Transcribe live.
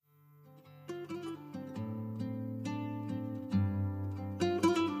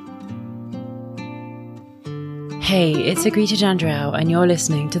Hey, it's Agrita Jandriel, and you're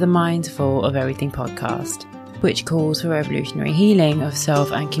listening to the Mindful of Everything podcast, which calls for revolutionary healing of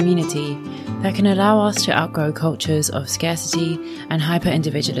self and community that can allow us to outgrow cultures of scarcity and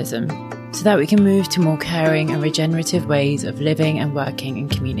hyper-individualism so that we can move to more caring and regenerative ways of living and working in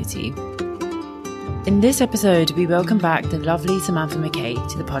community. In this episode, we welcome back the lovely Samantha Mackay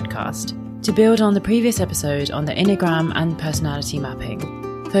to the podcast to build on the previous episode on the Enneagram and personality mapping,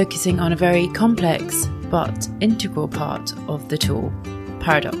 focusing on a very complex but integral part of the tool,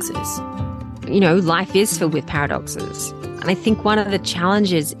 paradoxes. You know, life is filled with paradoxes. And I think one of the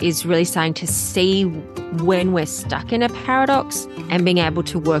challenges is really starting to see when we're stuck in a paradox and being able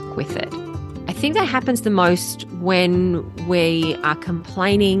to work with it. I think that happens the most when we are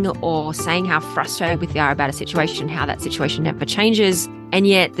complaining or saying how frustrated we are about a situation, how that situation never changes, and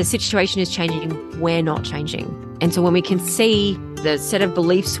yet the situation is changing, we're not changing. And so when we can see the set of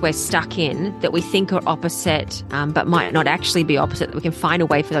beliefs we're stuck in that we think are opposite, but might not actually be opposite, that we can find a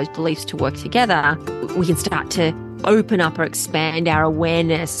way for those beliefs to work together, we can start to open up or expand our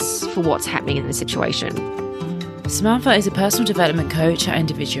awareness for what's happening in the situation. Samantha is a personal development coach at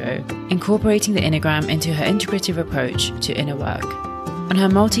Individuo, incorporating the Enneagram into her integrative approach to inner work. On her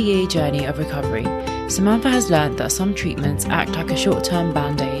multi-year journey of recovery, Samantha has learned that some treatments act like a short-term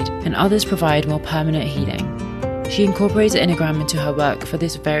band-aid and others provide more permanent healing. She incorporates the Enneagram into her work for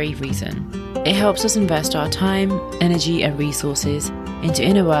this very reason. It helps us invest our time, energy, and resources into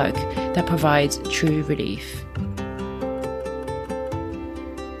inner work that provides true relief.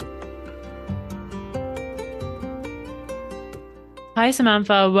 Hi,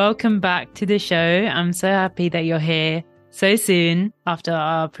 Samantha. Welcome back to the show. I'm so happy that you're here so soon after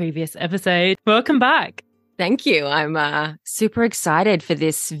our previous episode. Welcome back. Thank you. I'm super excited for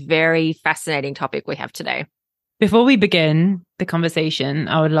this very fascinating topic we have today. Before we begin the conversation,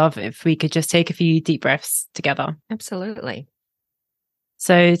 I would love if we could just take a few deep breaths together. Absolutely.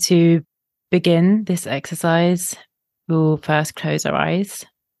 So to begin this exercise, we'll first close our eyes.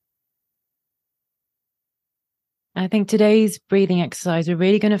 I think today's breathing exercise, we're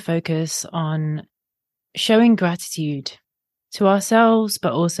really going to focus on showing gratitude to ourselves,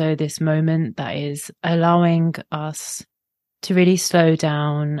 but also this moment that is allowing us to really slow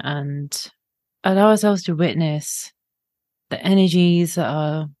down and allow ourselves to witness the energies that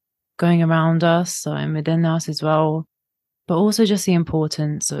are going around us and within us as well, but also just the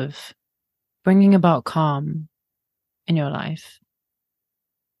importance of bringing about calm in your life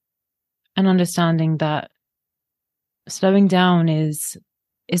and understanding that slowing down is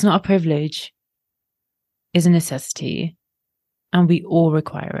not a privilege, is a necessity, and we all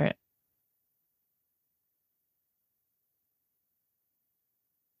require it.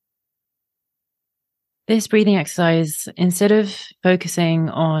 This breathing exercise, instead of focusing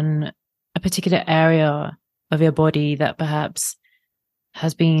on a particular area of your body that perhaps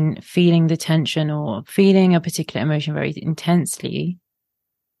has been feeling the tension or feeling a particular emotion very intensely,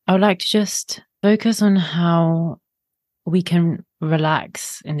 I would like to just focus on how we can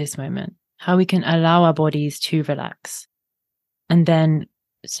relax in this moment, how we can allow our bodies to relax, and then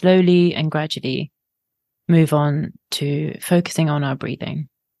slowly and gradually move on to focusing on our breathing.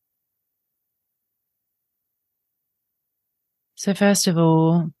 So first of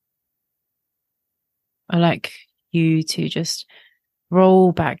all, I'd like you to just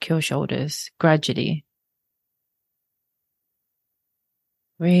roll back your shoulders gradually.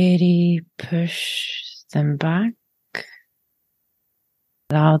 Really push them back.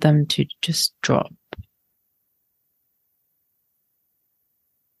 Allow them to just drop.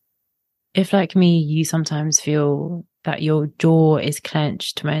 If, like me, you sometimes feel that your jaw is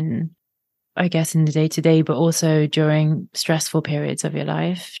clenched when, I guess, in the day-to-day, but also during stressful periods of your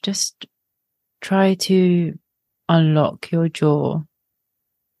life, just try to unlock your jaw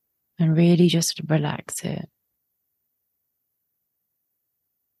and really just relax it.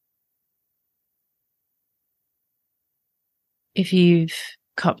 If you've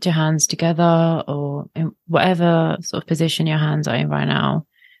cupped your hands together or in whatever sort of position your hands are in right now,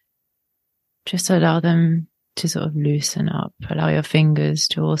 just allow them to sort of loosen up. Allow your fingers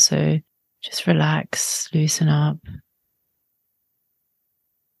to also just relax, loosen up.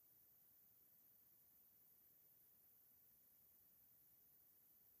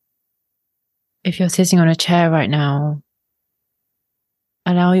 If you're sitting on a chair right now,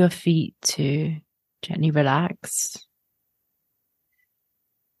 allow your feet to gently relax.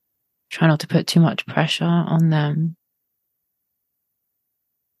 Try not to put too much pressure on them.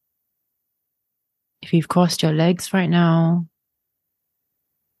 If you've crossed your legs right now,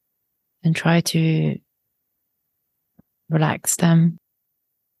 then try to relax them,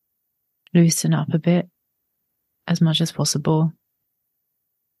 loosen up a bit. as much as possible.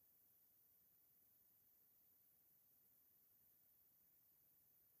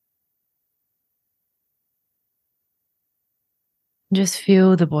 Just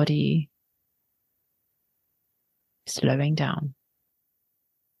feel the body slowing down.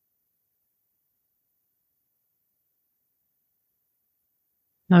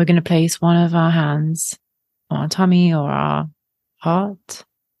 Now we're going to place one of our hands on our tummy or our heart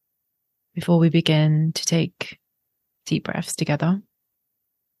before we begin to take deep breaths together.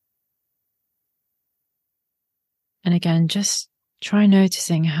 And again, just try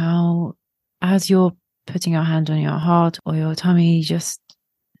noticing how, as you're putting your hand on your heart or your tummy, just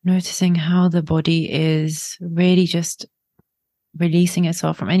noticing how the body is really just releasing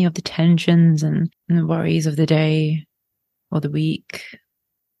itself from any of the tensions and the worries of the day or the week.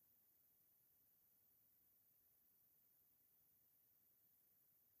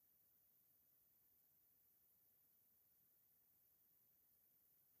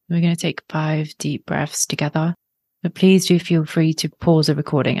 We're going to take 5 deep breaths together, but please do feel free to pause the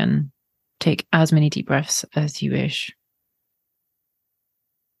recording and take as many deep breaths as you wish.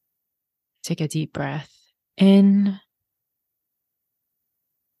 Take a deep breath in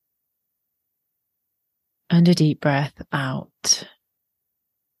and a deep breath out.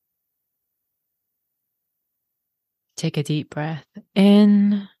 Take a deep breath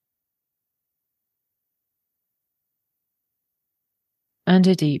in and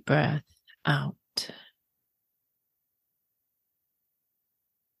a deep breath out.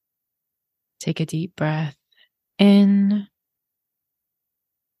 Take a deep breath in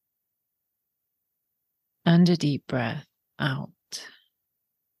and a deep breath out.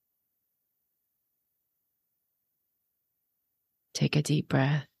 Take a deep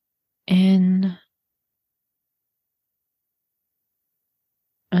breath in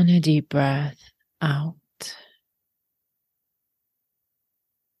and a deep breath out.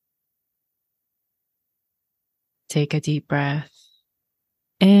 Take a deep breath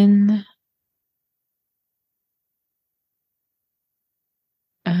in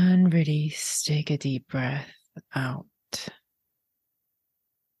and release. Take a deep breath out.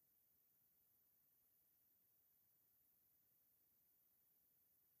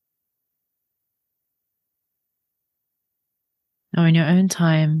 Now, in your own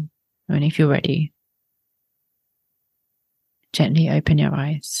time, when you feel ready, gently open your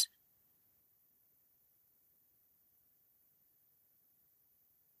eyes.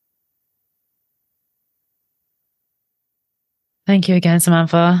 Thank you again,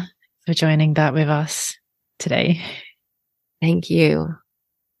 Samantha, for joining that with us today. Thank you.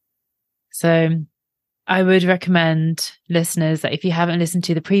 So I would recommend listeners that if you haven't listened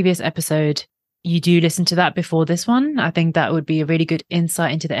to the previous episode, you do listen to that before this one. I think that would be a really good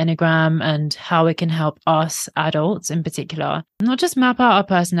insight into the Enneagram and how it can help us adults in particular, not just map out our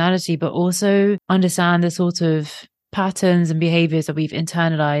personality, but also understand the sort of patterns and behaviors that we've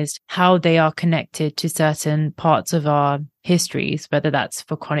internalized, how they are connected to certain parts of our histories, whether that's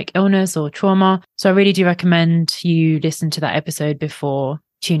for chronic illness or trauma. So I really do recommend you listen to that episode before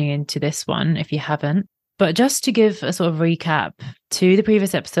tuning into this one if you haven't. But just to give a sort of recap to the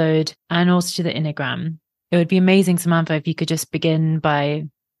previous episode and also to the Enneagram, it would be amazing, Samantha, if you could just begin by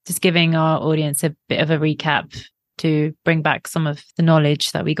just giving our audience a bit of a recap to bring back some of the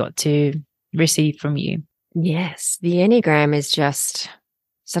knowledge that we got to receive from you. Yes, the Enneagram is just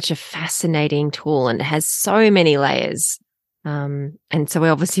such a fascinating tool and it has so many layers. And so we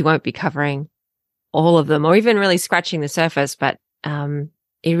obviously won't be covering all of them or even really scratching the surface, but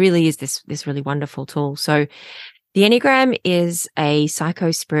it really is this really wonderful tool. So the Enneagram is a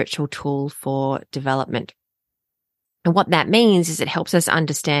psycho-spiritual tool for development. And what that means is it helps us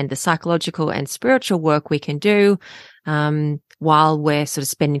understand the psychological and spiritual work we can do while we're sort of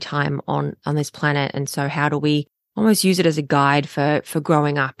spending time on this planet. And so how do we almost use it as a guide for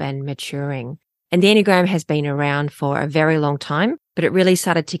growing up and maturing? And the Enneagram has been around for a very long time, but it really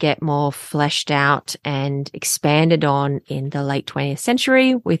started to get more fleshed out and expanded on in the late 20th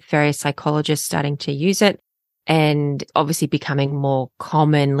century with various psychologists starting to use it and obviously becoming more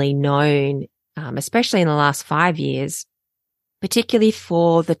commonly known, especially in the last 5 years, particularly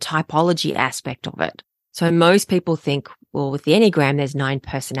for the typology aspect of it. So most people think, well, with the Enneagram, there's 9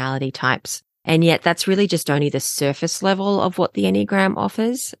 personality types. And yet that's really just only the surface level of what the Enneagram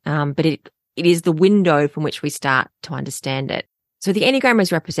offers. But it is the window from which we start to understand it. So the Enneagram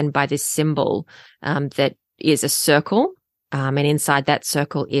is represented by this symbol that is a circle. And inside that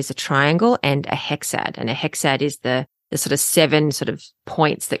circle is a triangle and a hexad. And a hexad is the sort of 7 sort of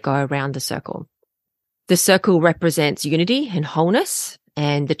points that go around the circle. The circle represents unity and wholeness.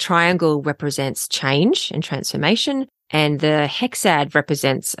 And the triangle represents change and transformation. And the hexad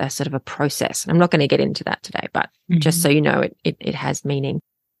represents a sort of a process. I'm not going to get into that today, but just so you know, it has meaning.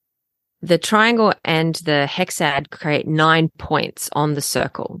 The triangle and the hexad create 9 points on the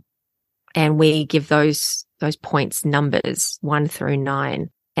circle. And we give those points numbers 1 through 9.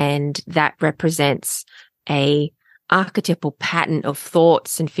 And that represents a archetypal pattern of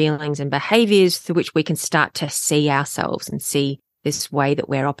thoughts and feelings and behaviors through which we can start to see ourselves and see this way that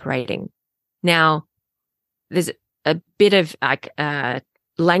we're operating. Now, there's a bit of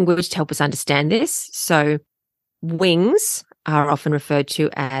language to help us understand this. So wings are often referred to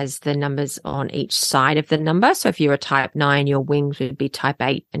as the numbers on each side of the number. So if you're a type 9, your wings would be type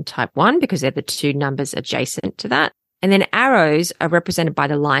 8 and type 1 because they're the two numbers adjacent to that. And then arrows are represented by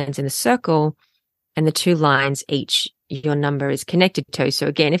the lines in the circle, and the two lines each your number is connected to. So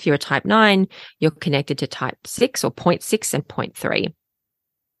again, if you're a type 9, you're connected to type 6 or 0.6 and 0.3.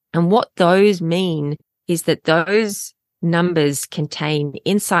 And what those mean is that those numbers contain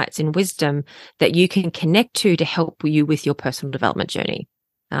insights and wisdom that you can connect to help you with your personal development journey.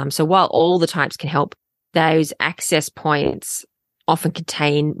 So while all the types can help, those access points often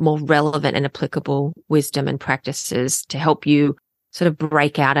contain more relevant and applicable wisdom and practices to help you sort of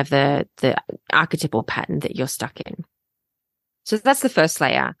break out of the archetypal pattern that you're stuck in. So that's the first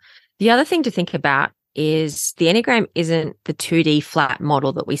layer. The other thing to think about is the Enneagram isn't the 2D flat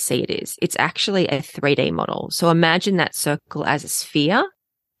model that we see it is. It's actually a 3D model. So imagine that circle as a sphere,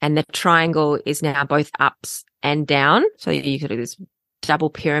 and the triangle is now both ups and down. So you could do this double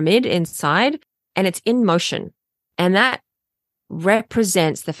pyramid inside, and it's in motion. And that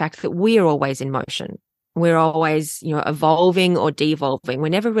represents the fact that we are always in motion. We're always, evolving or devolving. We're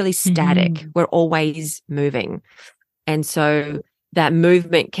never really static. We're always moving. And so that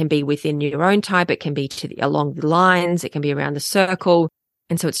movement can be within your own type. It can be along the lines. It can be around the circle.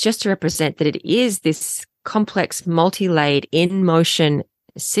 And so it's just to represent that it is this complex, multi-layered, in-motion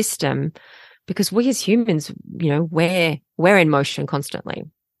system, because we as humans, we're in motion constantly.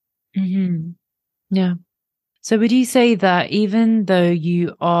 Yeah. So would you say that even though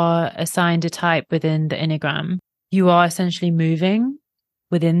you are assigned a type within the Enneagram, you are essentially moving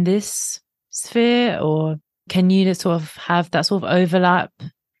within this sphere, or can you sort of have that sort of overlap,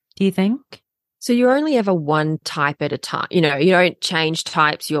 do you think? So you're only ever one type at a time. You don't change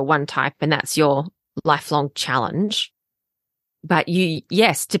types. You're one type, and that's your lifelong challenge. But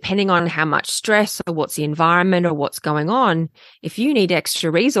yes, depending on how much stress or what's the environment or what's going on, if you need extra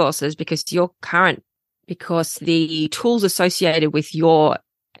resources because the tools associated with your,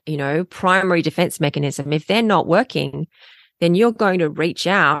 primary defense mechanism, if they're not working, then you're going to reach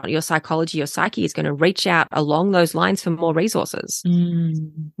out. Your psychology, your psyche is going to reach out along those lines for more resources.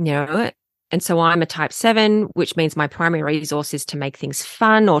 And so I'm a type 7, which means my primary resource is to make things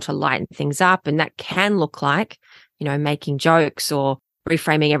fun or to lighten things up. And that can look like, making jokes or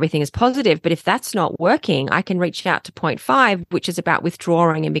reframing everything as positive. But if that's not working, I can reach out to 0.5, which is about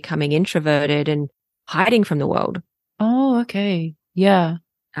withdrawing and becoming introverted and hiding from the world. Oh, okay. Yeah.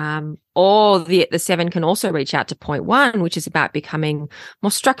 Or the 7 can also reach out to 0.1, which is about becoming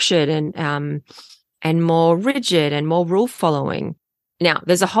more structured and more rigid and more rule following. Now,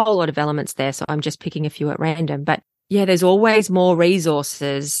 there's a whole lot of elements there, so I'm just picking a few at random. But yeah, there's always more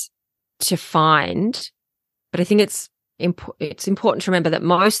resources to find. But I think it's important to remember that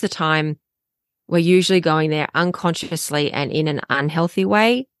most of the time we're usually going there unconsciously and in an unhealthy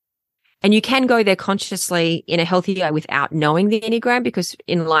way. And you can go there consciously in a healthy way without knowing the Enneagram, because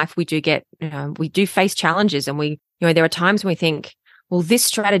in life we do face challenges, and there are times when we think, well, this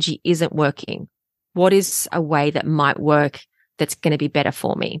strategy isn't working. What is a way that might work that's going to be better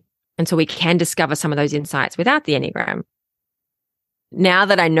for me? And so we can discover some of those insights without the Enneagram. Now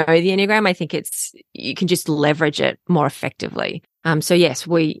that I know the Enneagram, I think you can just leverage it more effectively. So yes,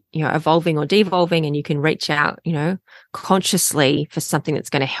 we, evolving or devolving, and you can reach out, consciously for something that's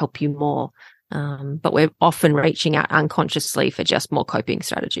going to help you more. But we're often reaching out unconsciously for just more coping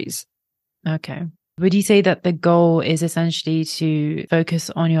strategies. Okay. Would you say that the goal is essentially to focus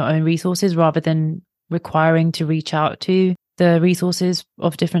on your own resources rather than requiring to reach out to the resources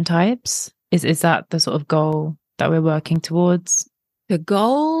of different types? Is that the sort of goal that we're working towards? The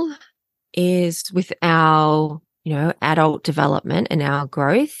goal is, with our adult development and our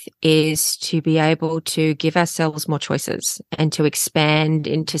growth, is to be able to give ourselves more choices and to expand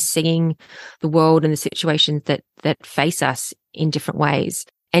into seeing the world and the situations that face us in different ways,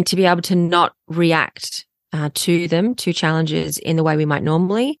 and to be able to not react to challenges in the way we might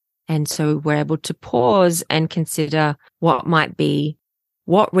normally. And so we're able to pause and consider what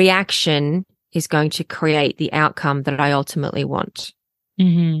reaction is going to create the outcome that I ultimately want.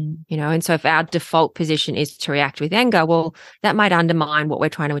 You know, and so if our default position is to react with anger, well, that might undermine what we're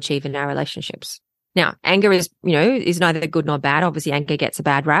trying to achieve in our relationships. Now, anger is, you know, is neither good nor bad. Obviously, anger gets a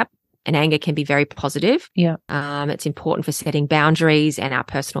bad rap, and anger can be very positive. Yeah. It's important for setting boundaries and our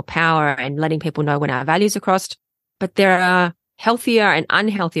personal power and letting people know when our values are crossed. But there are healthier and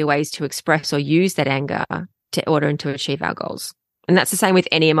unhealthier ways to express or use that anger in order to achieve our goals. And that's the same with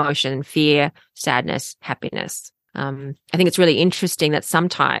any emotion: fear, sadness, happiness. I think it's really interesting that some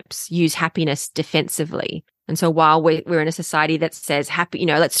types use happiness defensively. And so while we're in a society that says happy, you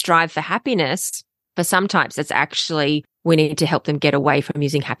know, let's strive for happiness, for some types, that's actually, we need to help them get away from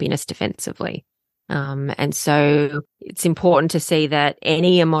using happiness defensively. And so it's important to see that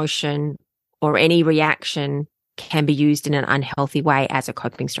any emotion or any reaction can be used in an unhealthy way as a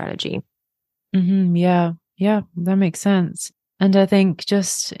coping strategy. Yeah, that makes sense. And I think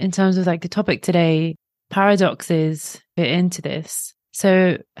just in terms of like the topic today, paradoxes fit into this.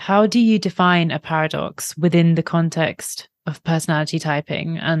 So how do you define a paradox within the context of personality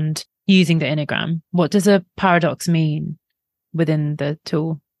typing and using the Enneagram? What does a paradox mean within the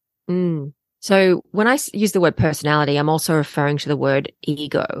tool? So when I use the word personality, I'm also referring to the word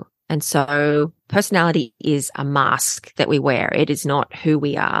ego. And so personality is a mask that we wear. It is not who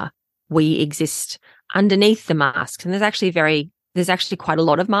we are. We exist underneath the masks. And there's actually quite a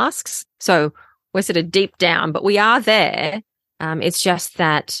lot of masks. So we're sort of deep down, but we are there. It's just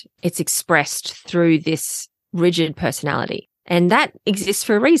that it's expressed through this rigid personality. And that exists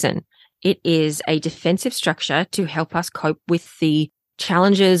for a reason. It is a defensive structure to help us cope with the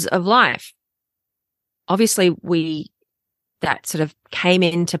challenges of life. Obviously, that sort of came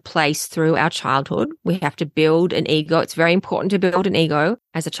into place through our childhood. We have to build an ego. It's very important to build an ego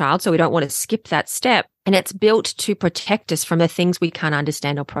as a child, so we don't want to skip that step. And it's built to protect us from the things we can't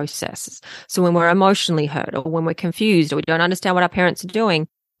understand or process. So when we're emotionally hurt or when we're confused or we don't understand what our parents are doing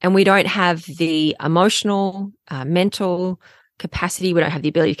and we don't have the emotional, mental capacity, we don't have the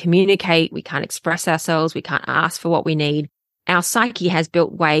ability to communicate, we can't express ourselves, we can't ask for what we need, our psyche has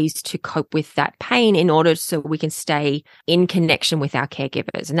built ways to cope with that pain in order so we can stay in connection with our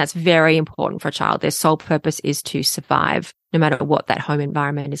caregivers. And that's very important for a child. Their sole purpose is to survive, no matter what that home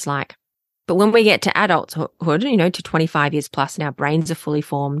environment is like. But when we get to adulthood, you know, to 25 years plus, and our brains are fully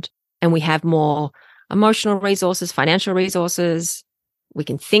formed and we have more emotional resources, financial resources, we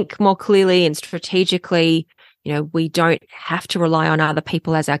can think more clearly and strategically. You know, we don't have to rely on other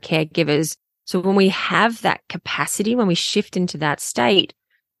people as our caregivers. So when we have that capacity, when we shift into that state,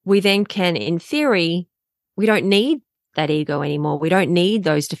 we then can, in theory, we don't need that ego anymore. We don't need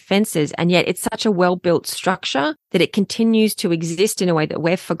those defenses. And yet it's such a well-built structure that it continues to exist in a way that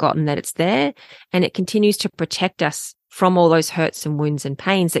we've forgotten that it's there. And it continues to protect us from all those hurts and wounds and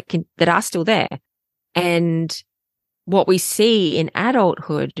pains that are still there. And what we see in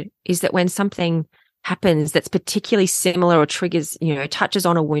adulthood is that when something happens that's particularly similar or triggers, you know, touches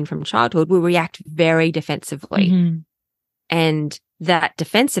on a wound from childhood, we react very defensively. And that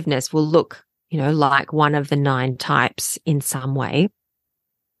defensiveness will look, you know, like one of the 9 types in some way.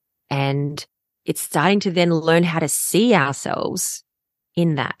 And it's starting to then learn how to see ourselves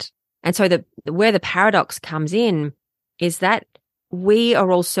in that. And so where the paradox comes in is that we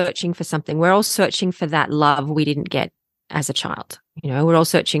are all searching for something. We're all searching for that love we didn't get as a child. You know, we're all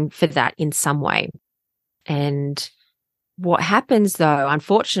searching for that in some way. And what happens, though,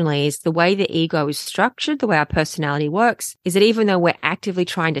 unfortunately, is the way the ego is structured, the way our personality works, is that even though we're actively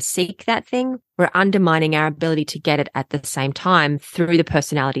trying to seek that thing, we're undermining our ability to get it at the same time through the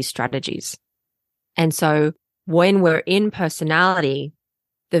personality strategies. And so when we're in personality,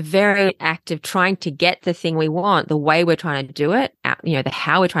 the very act of trying to get the thing we want, the way we're trying to do it, you know, the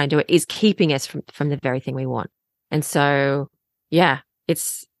how we're trying to do it is keeping us from the very thing we want. And so, yeah,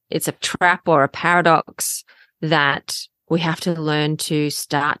 it's a trap or a paradox that we have to learn to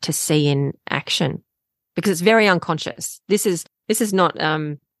start to see in action because it's very unconscious. This is not,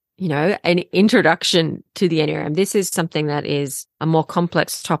 you know, an introduction to the Enneagram. This is something that is a more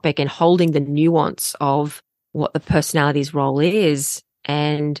complex topic and holding the nuance of what the personality's role is.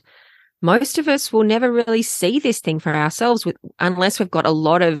 And most of us will never really see this thing for ourselves unless we've got a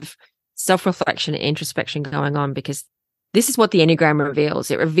lot of self-reflection and introspection going on, because this is what the Enneagram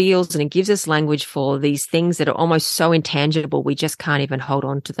reveals. It reveals and it gives us language for these things that are almost so intangible, we just can't even hold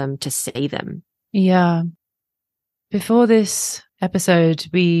on to them to see them. Yeah. Before this episode,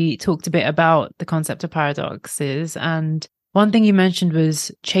 we talked a bit about the concept of paradoxes. And one thing you mentioned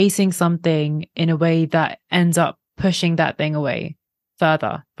was chasing something in a way that ends up pushing that thing away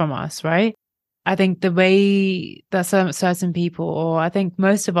further from us, right? I think the way that certain people, or I think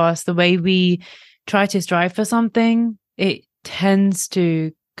most of us, the way we try to strive for something, it tends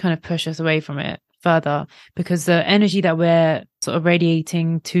to kind of push us away from it further, because the energy that we're sort of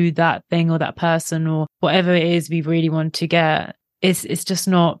radiating to that thing or that person or whatever it is we really want to get is just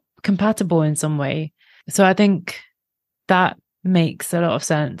not compatible in some way. So I think that makes a lot of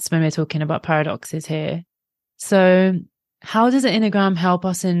sense when we're talking about paradoxes here. So how does the Enneagram help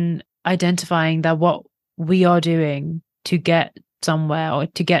us in identifying that what we are doing to get somewhere or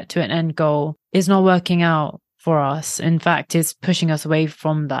to get to an end goal is not working out for us? In fact, is pushing us away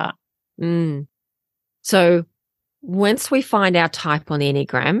from that. So once we find our type on the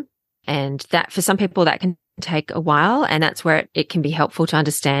Enneagram, and that for some people that can take a while, and that's where it can be helpful to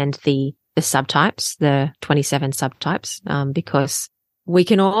understand the subtypes, the 27 subtypes, because we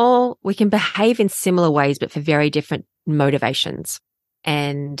can behave in similar ways, but for very different motivations.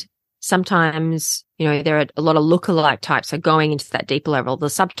 And sometimes, there are a lot of lookalike types. So going into that deeper level, the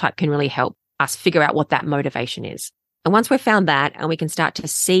subtype can really help us figure out what that motivation is. And once we've found that and we can start to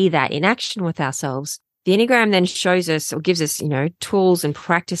see that in action with ourselves, the Enneagram then shows us or gives us, tools and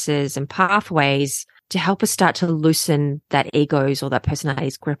practices and pathways to help us start to loosen that ego's or that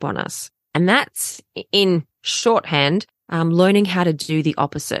personality's grip on us. And that's, in shorthand, learning how to do the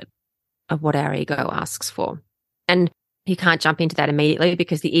opposite of what our ego asks for. And you can't jump into that immediately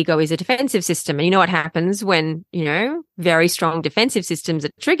because the ego is a defensive system. And you know what happens when, very strong defensive systems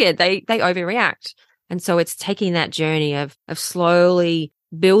are triggered? They overreact. And so it's taking that journey of slowly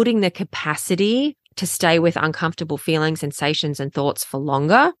building the capacity to stay with uncomfortable feelings, sensations, and thoughts for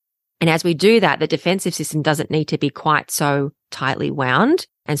longer. And as we do that, the defensive system doesn't need to be quite so tightly wound.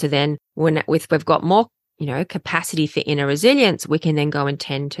 And so then when we've got more, capacity for inner resilience, we can then go and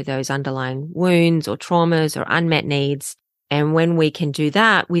tend to those underlying wounds or traumas or unmet needs. And when we can do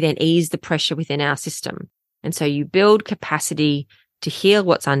that, we then ease the pressure within our system. And so you build capacity to heal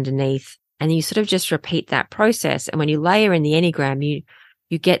what's underneath, and you sort of just repeat that process. And when you layer in the Enneagram,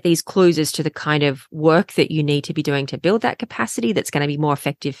 you get these clues as to the kind of work that you need to be doing to build that capacity that's going to be more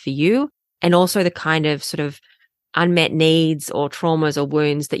effective for you, and also the kind of sort of unmet needs or traumas or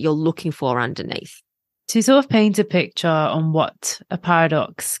wounds that you're looking for underneath. To sort of paint a picture on what a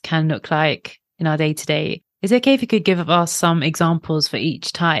paradox can look like in our day-to-day, is it okay if you could give us some examples for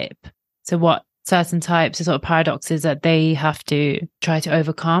each type? So what certain types of sort of paradoxes that they have to try to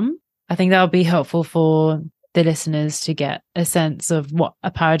overcome? I think that would be helpful for the listeners to get a sense of what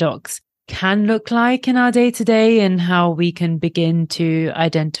a paradox can look like in our day-to-day and how we can begin to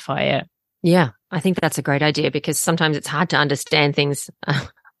identify it. Yeah, I think that's a great idea, because sometimes it's hard to understand things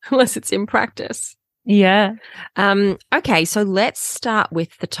unless it's in practice. Yeah. Okay, so let's start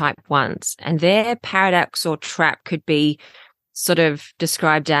with the type 1s, and their paradox or trap could be sort of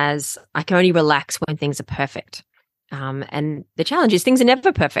described as, I can only relax when things are perfect. And the challenge is things are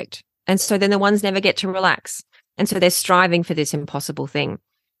never perfect. And so then the ones never get to relax. And so they're striving for this impossible thing.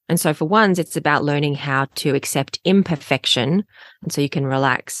 And so for ones, it's about learning how to accept imperfection, and so you can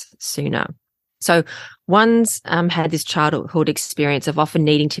relax sooner. So ones had this childhood experience of often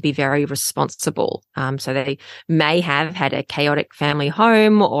needing to be very responsible. So they may have had a chaotic family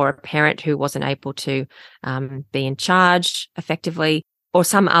home, or a parent who wasn't able to be in charge effectively, or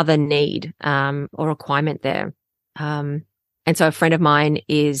some other need or requirement there. And so a friend of mine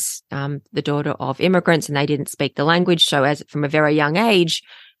is the daughter of immigrants, and they didn't speak the language. So as from a very young age,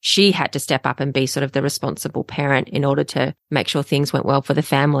 she had to step up and be sort of the responsible parent in order to make sure things went well for the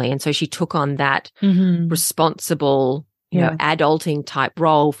family. And so she took on that responsible, adulting type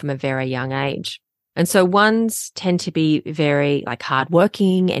role from a very young age. And so ones tend to be very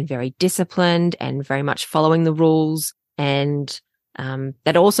hardworking and very disciplined and very much following the rules. And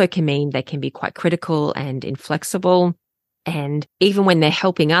that also can mean they can be quite critical and inflexible. And even when they're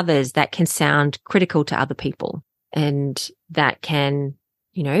helping others, that can sound critical to other people. And that can,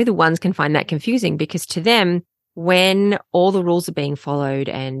 the ones can find that confusing, because to them, when all the rules are being followed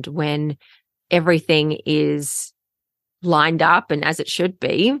and when everything is lined up and as it should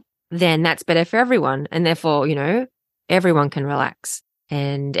be, then that's better for everyone. And therefore, everyone can relax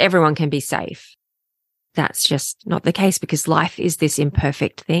and everyone can be safe. That's just not the case, because life is this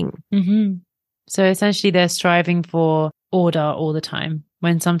imperfect thing. Mm-hmm. So essentially they're striving for order all the time,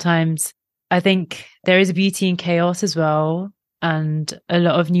 when sometimes I think there is a beauty in chaos as well. And a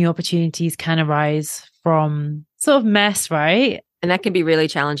lot of new opportunities can arise from sort of mess, right? And that can be really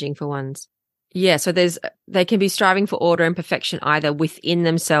challenging for ones. Yeah. So they can be striving for order and perfection either within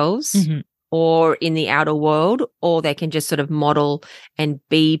themselves or in the outer world, or they can just sort of model and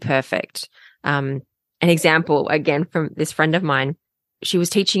be perfect. An example, again, from this friend of mine, she was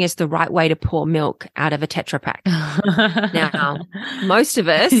teaching us the right way to pour milk out of a Tetra Pak. Now, most of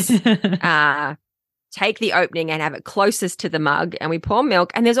us take the opening and have it closest to the mug, and we pour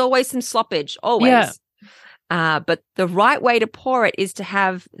milk, and there's always some sloppage, always. Yeah. But the right way to pour it is to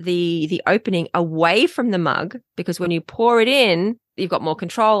have the opening away from the mug, because when you pour it in, you've got more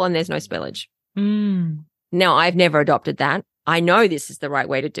control and there's no spillage. Now, I've never adopted that. I know this is the right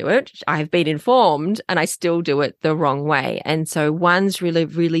way to do it. I've been informed and I still do it the wrong way. And so one's really,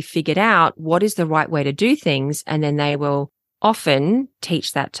 really figured out what is the right way to do things, and then they will often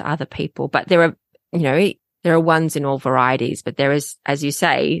teach that to other people. But there are ones in all varieties, but there is, as you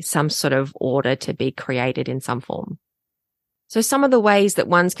say, some sort of order to be created in some form. So some of the ways that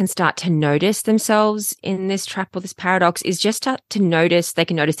ones can start to notice themselves in this trap or this paradox is just to notice. They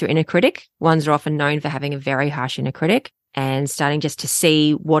can notice their inner critic. Ones are often known for having a very harsh inner critic, and starting just to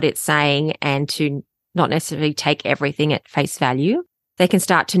see what it's saying and to not necessarily take everything at face value. They can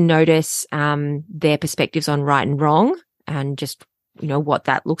start to notice their perspectives on right and wrong and just, what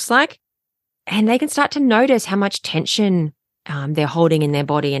that looks like. And they can start to notice how much tension they're holding in their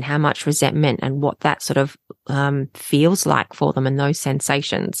body and how much resentment and what that sort of feels like for them and those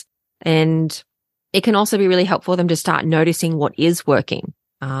sensations. And it can also be really helpful for them to start noticing what is working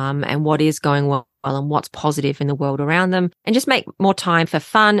and what is going well and what's positive in the world around them, and just make more time for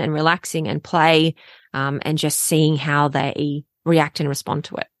fun and relaxing and play and just seeing how they react and respond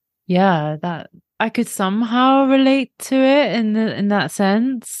to it. Yeah, that I could somehow relate to it in that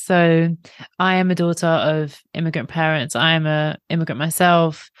sense. So I am a daughter of immigrant parents. I am an immigrant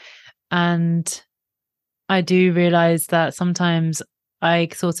myself. And I do realize that sometimes I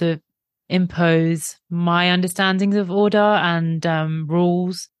sort of impose my understandings of order and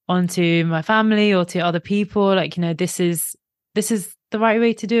rules onto my family or to other people. Like, this is the right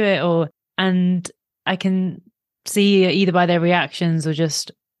way to do it. And I can see either by their reactions or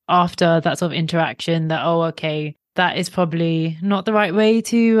just after that sort of interaction that, okay, that is probably not the right way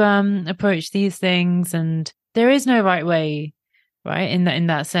to approach these things. And there is no right way, right, in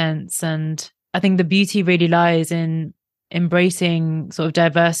that sense. And I think the beauty really lies in embracing sort of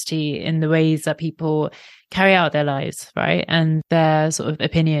diversity in the ways that people carry out their lives, right, and their sort of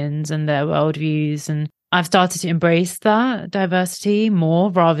opinions and their worldviews. And I've started to embrace that diversity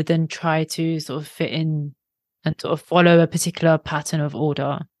more rather than try to sort of fit in and sort of follow a particular pattern of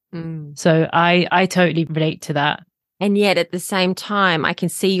order. So I totally relate to that. And yet at the same time, I can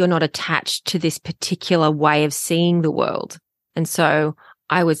see you're not attached to this particular way of seeing the world. And so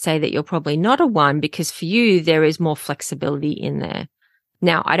I would say that you're probably not a one, because for you, there is more flexibility in there.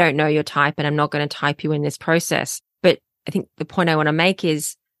 Now, I don't know your type and I'm not going to type you in this process, but I think the point I want to make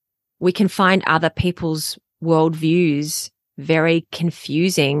is we can find other people's worldviews very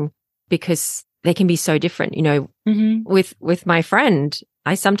confusing because they can be so different. With my friend,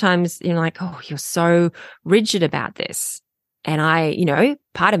 I sometimes, like, oh, you're so rigid about this. And I,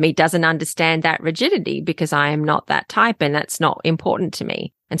 part of me doesn't understand that rigidity because I am not that type and that's not important to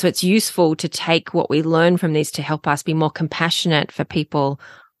me. And so it's useful to take what we learn from this to help us be more compassionate for people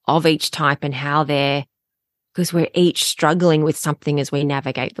of each type and how because we're each struggling with something as we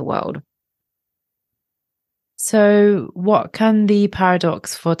navigate the world. So what can the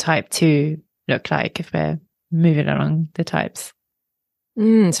paradox for type 2 look like if we're moving along the types?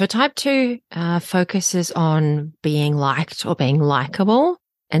 So type 2 focuses on being liked or being likable.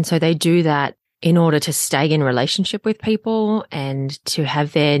 And so they do that in order to stay in relationship with people and to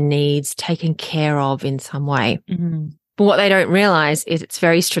have their needs taken care of in some way. Mm-hmm. But what they don't realize is it's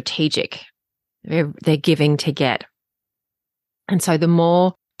very strategic. They're giving to get. And so the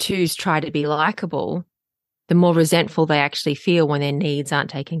more 2s try to be likable, the more resentful they actually feel when their needs aren't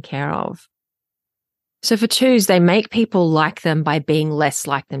taken care of. So for 2s, they make people like them by being less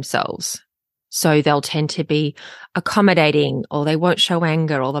like themselves. So they'll tend to be accommodating, or they won't show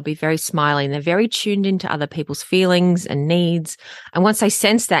anger, or they'll be very smiling. They're very tuned into other people's feelings and needs. And once they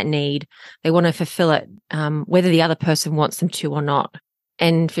sense that need, they want to fulfill it, whether the other person wants them to or not.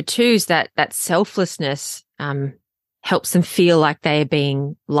 And for 2s, that selflessness helps them feel like they are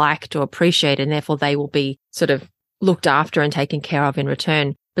being liked or appreciated, and therefore they will be sort of looked after and taken care of in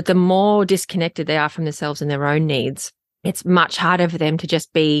return. But the more disconnected they are from themselves and their own needs, it's much harder for them to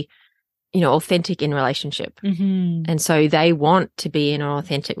just be, authentic in relationship. Mm-hmm. And so they want to be in an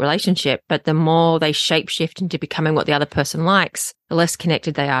authentic relationship, but the more they shapeshift into becoming what the other person likes, the less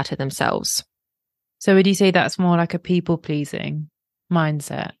connected they are to themselves. So would you say that's more like a people-pleasing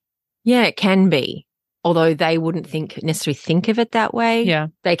mindset? Yeah, it can be. Although they wouldn't necessarily think of it that way. Yeah.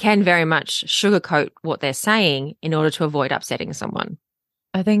 They can very much sugarcoat what they're saying in order to avoid upsetting someone.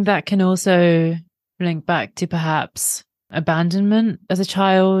 I think that can also link back to perhaps abandonment as a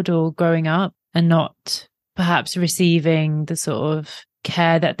child or growing up and not perhaps receiving the sort of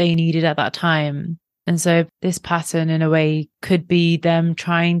care that they needed at that time. And so this pattern in a way could be them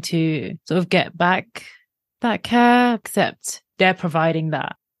trying to sort of get back that care, except they're providing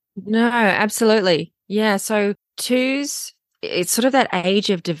that. No, absolutely. Yeah. So twos, it's sort of that age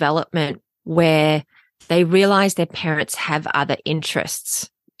of development where they realize their parents have other interests.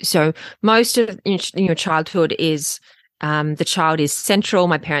 So most of your childhood is the child is central.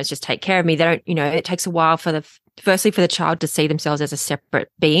 My parents just take care of me. They don't, it takes a while firstly for the child to see themselves as a separate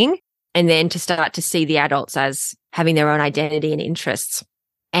being, and then to start to see the adults as having their own identity and interests.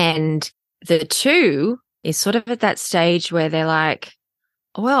 And the two is sort of at that stage where they're like,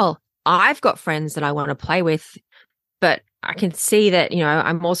 well, I've got friends that I want to play with, but I can see that,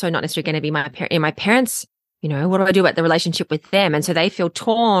 I'm also not necessarily going to be my parents, what do I do about the relationship with them? And so they feel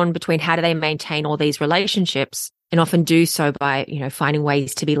torn between how do they maintain all these relationships, and often do so by, finding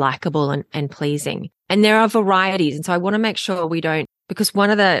ways to be likable and pleasing. And there are varieties. And so I want to make sure we don't, because one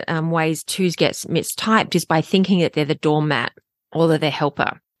of the ways twos gets mistyped is by thinking that they're the doormat or that they're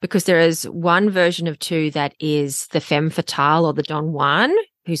helper. Because there is one version of two that is the femme fatale or the Don Juan,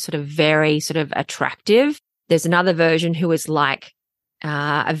 who's sort of very sort of attractive. There's another version who is like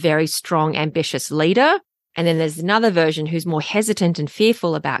a very strong, ambitious leader. And then there's another version who's more hesitant and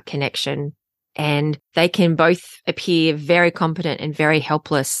fearful about connection. And they can both appear very competent and very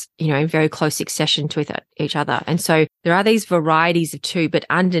helpless, in very close succession to each other. And so there are these varieties of two, but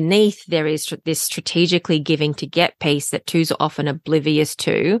underneath there is this strategically giving to get piece that twos are often oblivious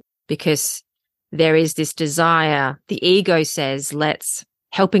to, because there is this desire. The ego says,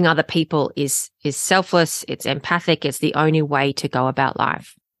 helping other people is selfless, it's empathic, it's the only way to go about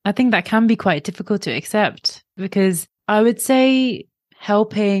life. I think that can be quite difficult to accept, because I would say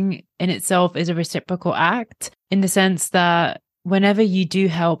helping in itself is a reciprocal act, in the sense that whenever you do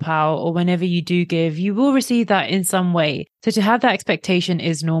help out or whenever you do give, you will receive that in some way. So to have that expectation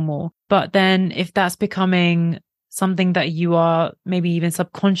is normal. But then if that's becoming something that you are maybe even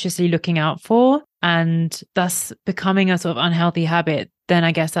subconsciously looking out for, and thus becoming a sort of unhealthy habit, then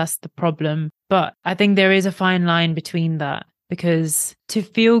I guess that's the problem. But I think there is a fine line between that, because to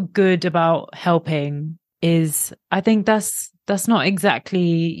feel good about helping is, I think that's not exactly,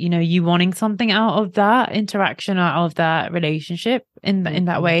 you wanting something out of that interaction, out of that relationship in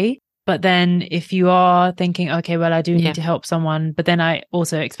that way. But then if you are thinking, okay, well, I do need to help someone, but then I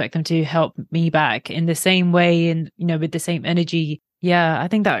also expect them to help me back in the same way and, with the same energy. Yeah, I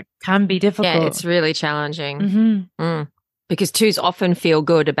think that can be difficult. Yeah, it's really challenging. Because twos often feel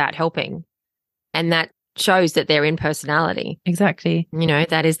good about helping. And that shows that they're in personality. Exactly.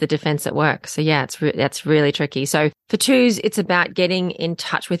 That is the defense at work. So yeah, that's really tricky. So for twos, it's about getting in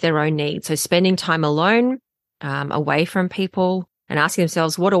touch with their own needs. So spending time alone, away from people, and asking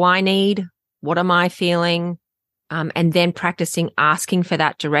themselves, what do I need? What am I feeling? And then practicing asking for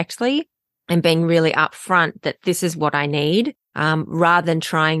that directly and being really upfront that this is what I need, rather than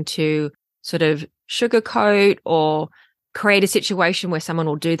trying to sort of sugarcoat or create a situation where someone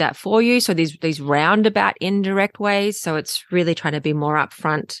will do that for you. So these roundabout, indirect ways. So it's really trying to be more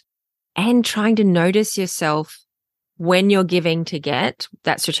upfront and trying to notice yourself when you're giving to get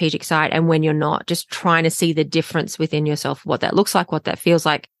that strategic side and when you're not. Just trying to see the difference within yourself, what that looks like, what that feels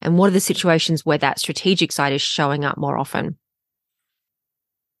like, and what are the situations where that strategic side is showing up more often.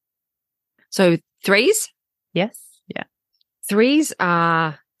 So threes? Yes. Yeah. Threes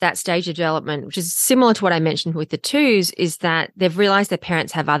are that stage of development, which is similar to what I mentioned with the twos, is that they've realized their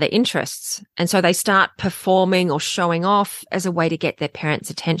parents have other interests. And so they start performing or showing off as a way to get their parents'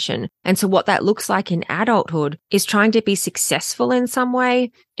 attention. And so what that looks like in adulthood is trying to be successful in some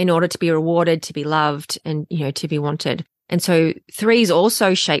way in order to be rewarded, to be loved, and, to be wanted. And so threes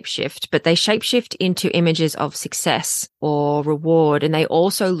also shapeshift, but they shapeshift into images of success or reward. And they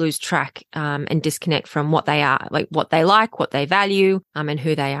also lose track and disconnect from what they are, like what they value, and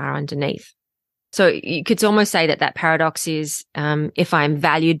who they are underneath. So you could almost say that paradox is, if I'm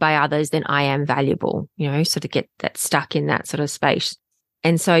valued by others, then I am valuable, sort of get that stuck in that sort of space.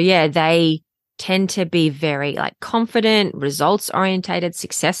 And so, yeah, they tend to be very confident, results orientated,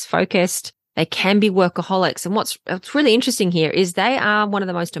 success focused. They can be workaholics. And what's really interesting here is they are one of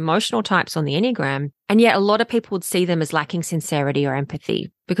the most emotional types on the Enneagram. And yet a lot of people would see them as lacking sincerity or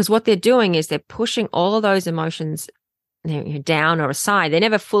empathy, because what they're doing is they're pushing all of those emotions down or aside. They're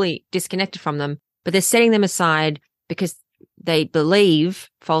never fully disconnected from them, but they're setting them aside because they believe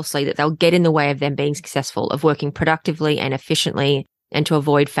falsely that they'll get in the way of them being successful, of working productively and efficiently, and to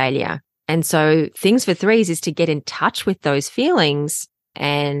avoid failure. And so things for threes is to get in touch with those feelings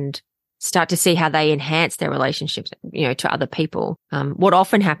and start to see how they enhance their relationships, to other people. What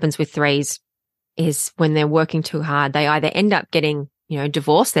often happens with threes is when they're working too hard, they either end up getting,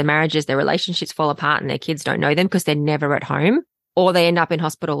 divorce, their marriages, their relationships fall apart and their kids don't know them because they're never at home, or they end up in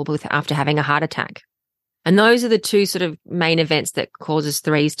hospital after having a heart attack. And those are the two sort of main events that causes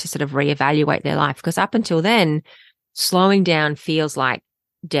threes to sort of reevaluate their life, because up until then, slowing down feels like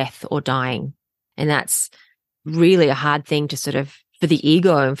death or dying. And that's really a hard thing to sort of, for the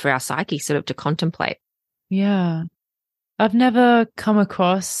ego and for our psyche sort of to contemplate. Yeah. I've never come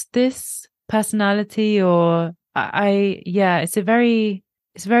across this personality, or it's a very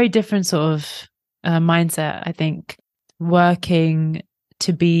different sort of mindset, I think, working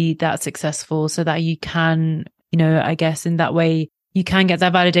to be that successful so that you can, I guess in that way, you can get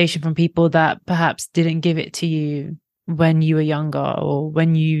that validation from people that perhaps didn't give it to you when you were younger, or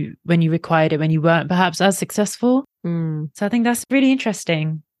when you required it, when you weren't perhaps as successful. So I think that's really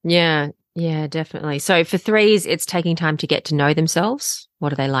interesting. Yeah, definitely. So for threes, it's taking time to get to know themselves. What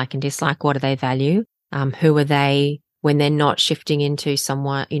do they like and dislike? What do they value? Who are they when they're not shifting into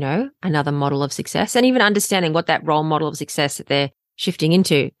someone, another model of success, and even understanding what that role model of success that they're shifting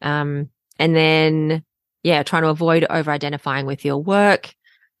into. And then, trying to avoid over-identifying with your work,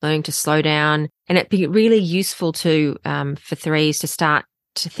 learning to slow down. And it'd be really useful to, for threes to start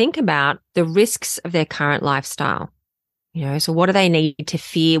to think about the risks of their current lifestyle. So what do they need to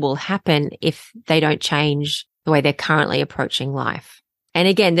fear will happen if they don't change the way they're currently approaching life? And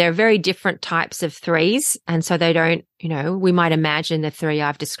again, there are very different types of threes. And so they don't, we might imagine the three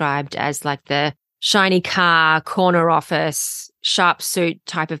I've described as like the shiny car, corner office, sharp suit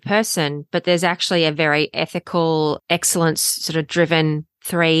type of person. But there's actually a very ethical, excellence sort of driven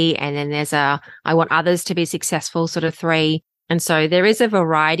three. And then there's I want others to be successful sort of three. And so there is a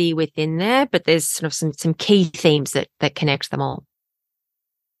variety within there, but there's sort of some key themes that connect them all.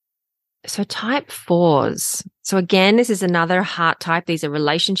 So type fours. So again, this is another heart type. These are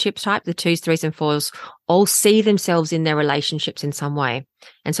relationship type. The twos, threes, and fours all see themselves in their relationships in some way.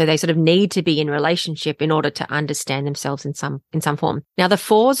 And so they sort of need to be in relationship in order to understand themselves in some form. Now, the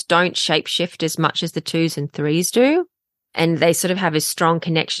fours don't shapeshift as much as the twos and threes do. And they sort of have a strong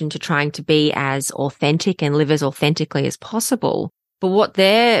connection to trying to be as authentic and live as authentically as possible. But what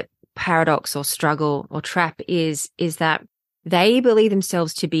their paradox or struggle or trap is that they believe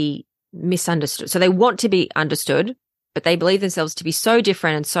themselves to be misunderstood. So they want to be understood, but they believe themselves to be so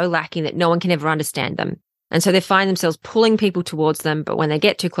different and so lacking that no one can ever understand them. And so they find themselves pulling people towards them, but when they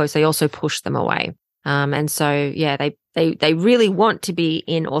get too close, they also push them away. And so, they really want to be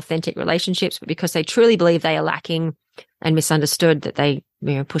in authentic relationships, but because they truly believe they are lacking and misunderstood, that they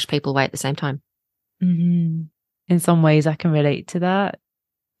push people away at the same time. Mm-hmm. In some ways, I can relate to that.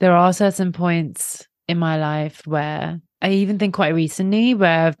 There are certain points in my life where I even think quite recently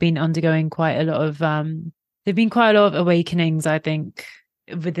where I've been undergoing quite a lot of, there've been quite a lot of awakenings, I think,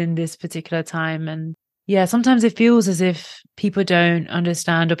 within this particular time. And sometimes it feels as if people don't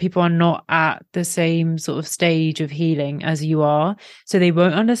understand, or people are not at the same sort of stage of healing as you are. So they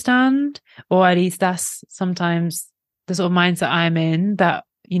won't understand, or at least that's sometimes the sort of mindset I'm in, that,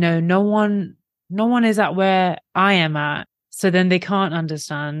 no one is at where I am at. So then they can't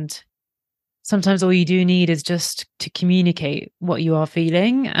understand. Sometimes all you do need is just to communicate what you are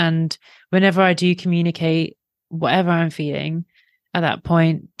feeling. And whenever I do communicate whatever I'm feeling at that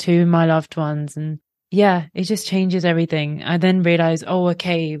point to my loved ones, and it just changes everything. I then realize, oh,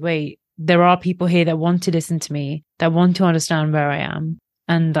 okay, wait, there are people here that want to listen to me, that want to understand where I am.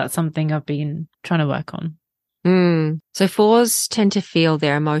 And that's something I've been trying to work on. So fours tend to feel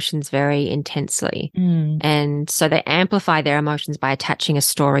their emotions very intensely. And so they amplify their emotions by attaching a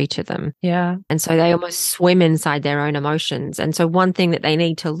story to them. Yeah. And so they almost swim inside their own emotions. And so one thing that they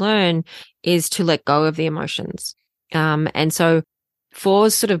need to learn is to let go of the emotions. And so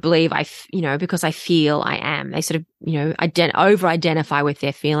fours sort of believe, because I feel I am, they sort of, over-identify with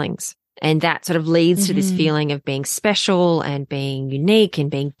their feelings. And that sort of leads to this feeling of being special and being unique and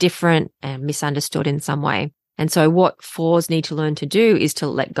being different and misunderstood in some way. And so what fours need to learn to do is to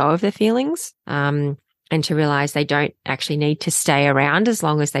let go of their feelings, and to realize they don't actually need to stay around as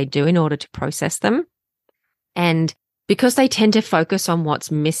long as they do in order to process them. And because they tend to focus on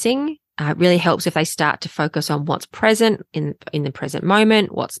what's missing, it really helps if they start to focus on what's present in the present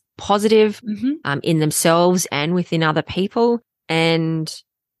moment, what's positive in themselves and within other people, and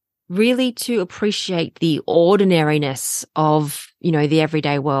really to appreciate the ordinariness of, the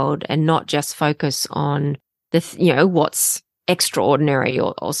everyday world, and not just focus on what's extraordinary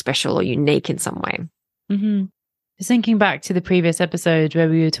or special or unique in some way. Just thinking back to the previous episode where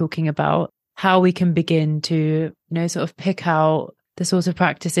we were talking about how we can begin to, sort of pick out the sorts of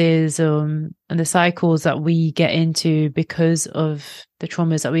practices and the cycles that we get into because of the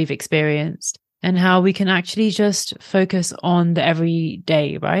traumas that we've experienced. and how we can actually just focus on the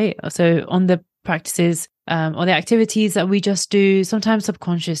everyday, right? So on the practices or the activities that we just do, sometimes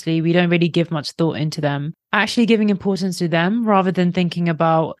subconsciously, we don't really give much thought into them, actually giving importance to them rather than thinking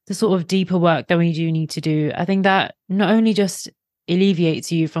about the sort of deeper work that we do need to do. I think that not only just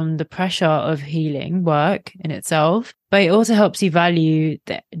alleviates you from the pressure of healing work in itself, but it also helps you value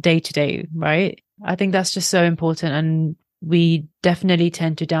the day to day, right? I think that's just so important. And we definitely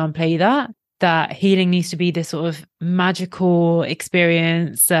tend to downplay that healing needs to be this sort of magical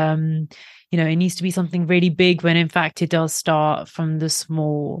experience. It needs to be something really big when in fact it does start from the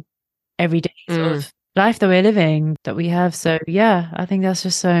small everyday sort of life that we're living, that we have. So yeah, I think that's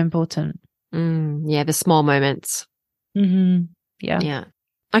just so important. Yeah, the small moments. Mm-hmm. Yeah. Yeah.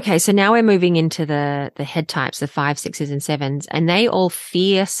 Okay, so now we're moving into the head types, the 5, 6s, and 7s, and they all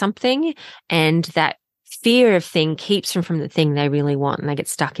fear something, and that fear of thing keeps them from the thing they really want, and they get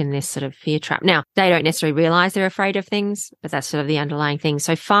stuck in this sort of fear trap. Now, they don't necessarily realize they're afraid of things, but that's sort of the underlying thing.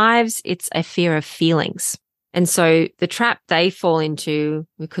 So 5s, it's a fear of feelings. And so the trap they fall into,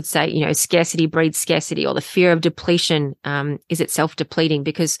 we could say, scarcity breeds scarcity, or the fear of depletion is itself depleting,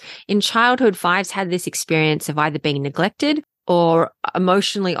 because in childhood, 5s had this experience of either being neglected or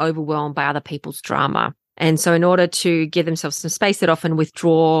emotionally overwhelmed by other people's drama. And so in order to give themselves some space, they'd often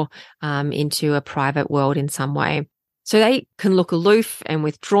withdraw into a private world in some way. So they can look aloof and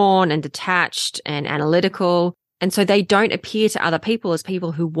withdrawn and detached and analytical. And so they don't appear to other people as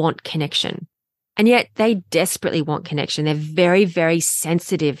people who want connection. And yet they desperately want connection. They're very, very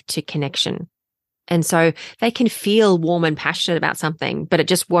sensitive to connection. And so they can feel warm and passionate about something, but it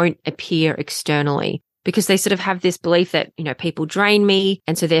just won't appear externally, because they sort of have this belief that, people drain me.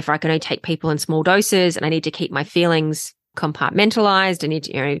 And so therefore I can only take people in small doses, and I need to keep my feelings compartmentalized. I need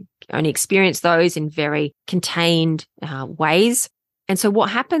to, only experience those in very contained ways. And so what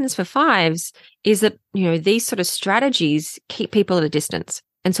happens for 5s is that, these sort of strategies keep people at a distance.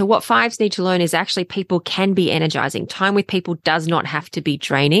 And so what 5s need to learn is actually people can be energizing. Time with people does not have to be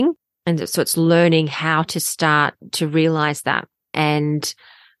draining. And so it's learning how to start to realize that and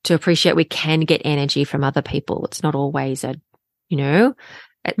to appreciate we can get energy from other people. It's not always we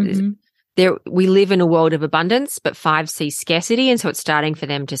live in a world of abundance, but 5s see scarcity. And so it's starting for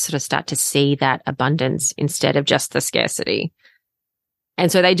them to sort of start to see that abundance instead of just the scarcity.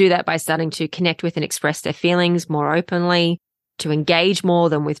 And so they do that by starting to connect with and express their feelings more openly, to engage more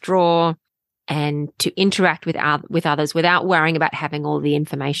than withdraw, and to interact with others without worrying about having all the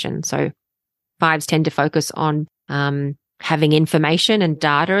information. So 5s tend to focus on having information and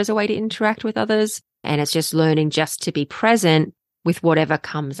data as a way to interact with others. And it's just learning just to be present with whatever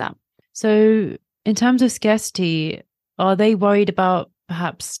comes up. So in terms of scarcity, are they worried about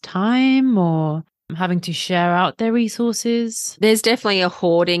perhaps time or having to share out their resources? There's definitely a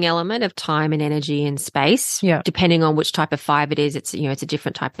hoarding element of time and energy and space. Yeah. Depending on which type of 5 it is, it's a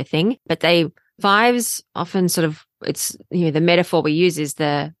different type of thing. But 5s often sort of, it's, the metaphor we use is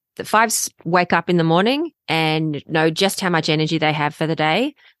the 5s wake up in the morning and know just how much energy they have for the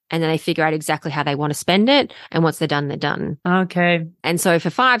day. And then they figure out exactly how they want to spend it. And once they're done, they're done. Okay. And so for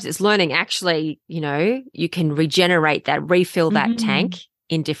 5s, it's learning actually, you can regenerate that, refill that tank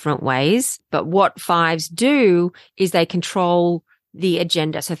in different ways. But what 5s do is they control the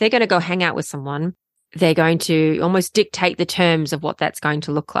agenda. So if they're going to go hang out with someone, they're going to almost dictate the terms of what that's going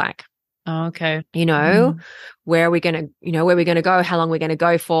to look like. Okay. Where are we going to go? How long are we going to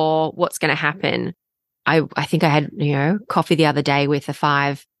go for? What's going to happen? I think I had, coffee the other day with a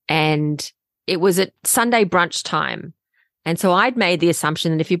 5, and it was at Sunday brunch time. And so I'd made the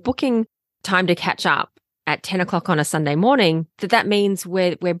assumption that if you're booking time to catch up at 10 o'clock on a Sunday morning, that means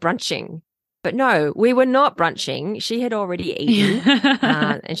we're brunching. But no, we were not brunching. She had already eaten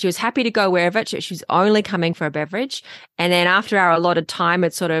and she was happy to go wherever. She was only coming for a beverage. And then after our allotted time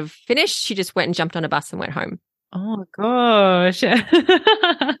had sort of finished, she just went and jumped on a bus and went home. Oh, gosh.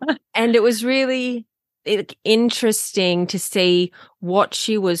 And it was really interesting to see what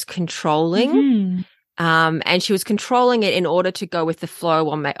she was controlling. And she was controlling it in order to go with the flow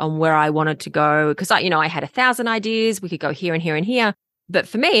on where I wanted to go. Because I had 1,000 ideas. We could go here and here and here. But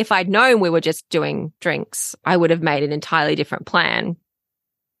for me, if I'd known we were just doing drinks, I would have made an entirely different plan.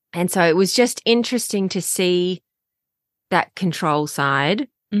 And so it was just interesting to see that control side.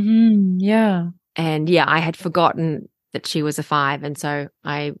 Yeah. And I had forgotten that she was a 5. And so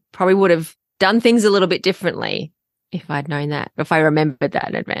I probably would have done things a little bit differently if I'd known that, if I remembered that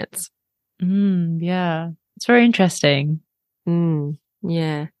in advance. Yeah. It's very interesting. Yeah.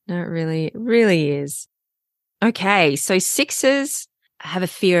 No, it really is. Okay. So 6s have a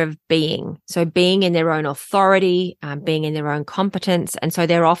fear of being. So being in their own authority, being in their own competence. And so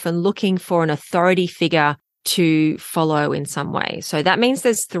they're often looking for an authority figure to follow in some way. So that means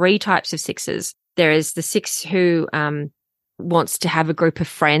there's 3 types of 6s. There is the 6 who wants to have a group of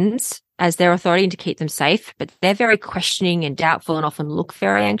friends as their authority and to keep them safe, but they're very questioning and doubtful and often look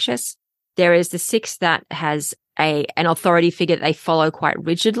very anxious. There is the 6 that has an authority figure that they follow quite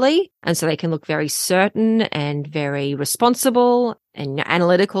rigidly, and so they can look very certain and very responsible and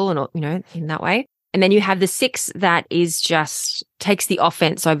analytical and, in that way. And then you have the 6 that is just takes the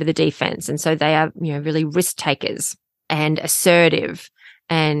offense over the defense. And so they are, really risk takers and assertive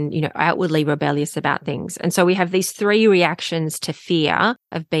and, outwardly rebellious about things. And so we have these 3 reactions to fear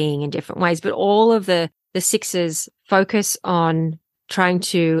of being in different ways, but all of the 6s focus on trying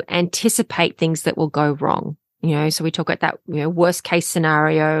to anticipate things that will go wrong. So we talk about that, worst case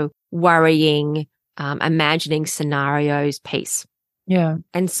scenario, worrying, imagining scenarios piece. Yeah.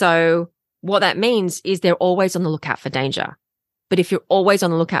 And so what that means is they're always on the lookout for danger. But if you're always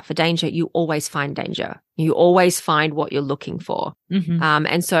on the lookout for danger, you always find danger. You always find what you're looking for. Mm-hmm.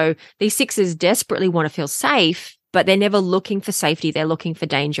 And so these 6s desperately want to feel safe, but they're never looking for safety. They're looking for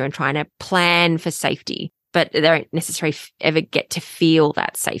danger and trying to plan for safety, but they don't necessarily ever get to feel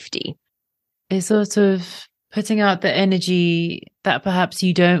that safety. It's sort of putting out the energy that perhaps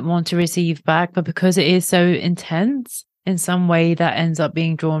you don't want to receive back, but because it is so intense in some way that ends up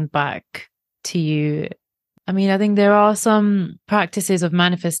being drawn back to you. I mean, I think there are some practices of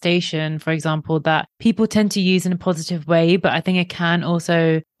manifestation, for example, that people tend to use in a positive way, but I think it can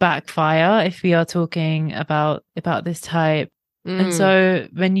also backfire if we are talking about this type. And so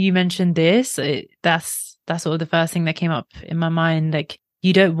when you mentioned this, that's sort of the first thing that came up in my mind. Like,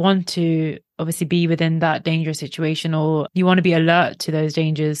 you don't want to obviously be within that dangerous situation, or you want to be alert to those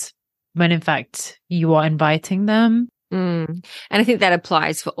dangers when in fact you are inviting them. And I think that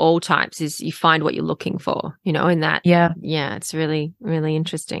applies for all types, is you find what you're looking for, in that. Yeah, it's really, really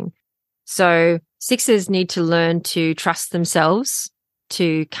interesting. So 6s need to learn to trust themselves,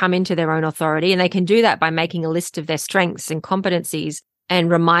 to come into their own authority. And they can do that by making a list of their strengths and competencies and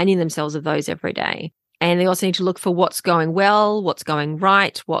reminding themselves of those every day. And they also need to look for what's going well, what's going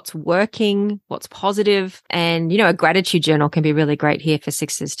right, what's working, what's positive. And, a gratitude journal can be really great here for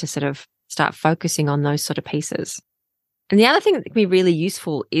 6s to sort of start focusing on those sort of pieces. And the other thing that can be really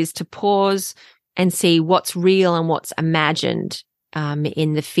useful is to pause and see what's real and what's imagined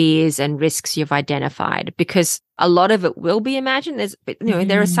in the fears and risks you've identified, because a lot of it will be imagined.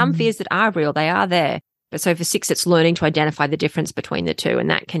 There are some fears that are real. They are there. But so for 6, it's learning to identify the difference between the two. And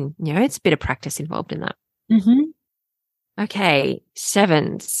that can, it's a bit of practice involved in that. Mm-hmm. Okay.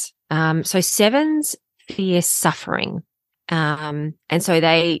 7s. So 7s fear suffering. And so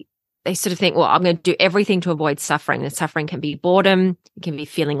they sort of think, well, I'm going to do everything to avoid suffering. And suffering can be boredom. It can be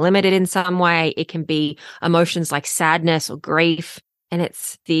feeling limited in some way. It can be emotions like sadness or grief. And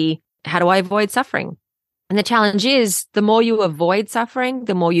it's how do I avoid suffering? And the challenge is, the more you avoid suffering,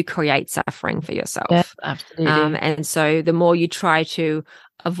 the more you create suffering for yourself. Yeah, absolutely. And so the more you try to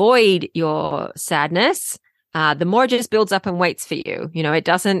avoid your sadness, the more it just builds up and waits for you. It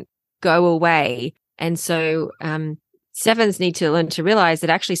doesn't go away. And so, 7s need to learn to realize that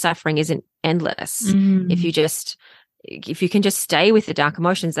actually suffering isn't endless. If you can just stay with the dark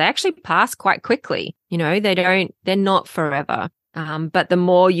emotions, they actually pass quite quickly. They're not forever. But the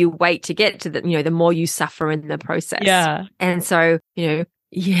more you wait to get to the more you suffer in the process. Yeah. And so, yeah.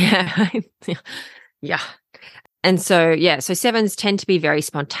 Yeah. And so, so 7s tend to be very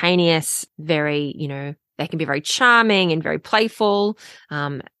spontaneous, very, they can be very charming and very playful.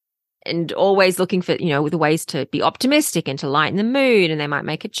 And always looking for, with ways to be optimistic and to lighten the mood. And they might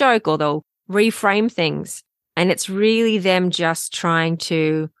make a joke, or they'll reframe things. And it's really them just trying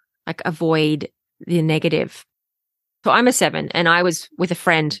to avoid the negative. So I'm a 7, and I was with a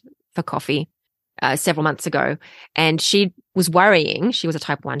friend for coffee several months ago, and she was worrying. She was a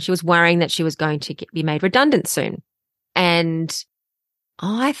type 1. She was worrying that she was going to be made redundant soon. And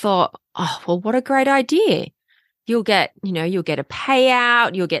I thought, oh, well, what a great idea. You'll get a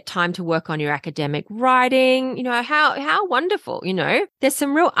payout. You'll get time to work on your academic writing. How wonderful, there's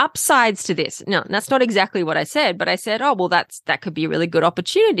some real upsides to this. No, that's not exactly what I said, but I said, oh, well, that could be a really good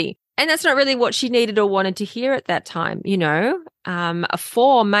opportunity. And that's not really what she needed or wanted to hear at that time. A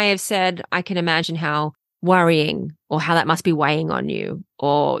 4 may have said, I can imagine how worrying, or how that must be weighing on you,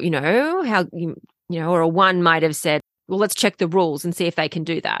 or, how, or a 1 might have said, well, let's check the rules and see if they can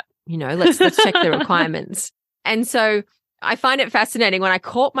do that. Let's check the requirements. And so I find it fascinating when I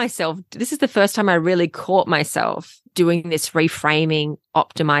caught myself. This is the first time I really caught myself doing this reframing,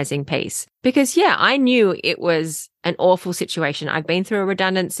 optimizing piece. Because yeah, I knew it was an awful situation. I've been through a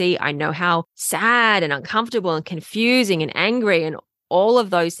redundancy. I know how sad and uncomfortable and confusing and angry and all of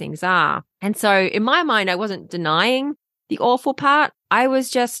those things are. And so in my mind, I wasn't denying the awful part. I was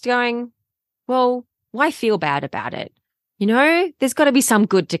just going, well, why feel bad about it? You know, there's got to be some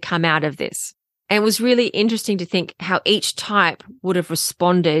good to come out of this. And it was really interesting to think how each type would have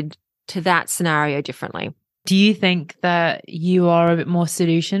responded to that scenario differently. Do you think that you are a bit more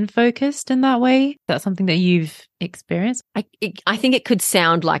solution focused in that way? Is that something that you've experienced? I think it could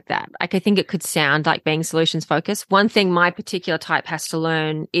sound like that. Like I think it could sound like being solutions focused. One thing my particular type has to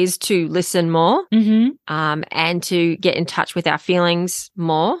learn is to listen more, and to get in touch with our feelings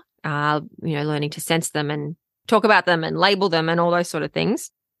more. Learning to sense them and talk about them and label them and all those sort of things.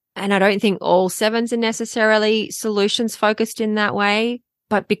 And I don't think all sevens are necessarily solutions focused in that way.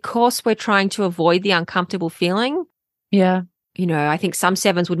 But because we're trying to avoid the uncomfortable feeling, I think some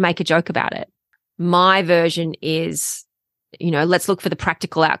sevens would make a joke about it. My version is, let's look for the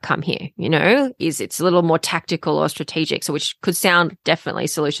practical outcome here, it's a little more tactical or strategic, so which could sound definitely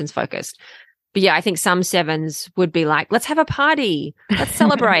solutions focused. But yeah, I think some sevens would be like, let's have a party, let's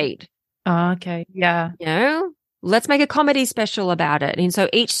celebrate. Oh, okay. Yeah. Let's make a comedy special about it. And so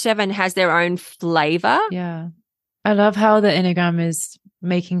each seven has their own flavor. Yeah. I love how the Enneagram is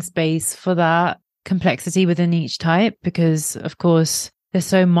making space for that complexity within each type, because of course there's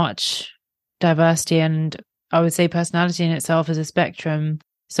so much diversity, and I would say personality in itself is a spectrum.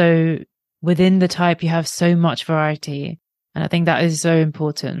 So within the type, you have so much variety. And I think that is so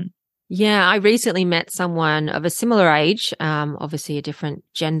important. Yeah, I recently met someone of a similar age, obviously a different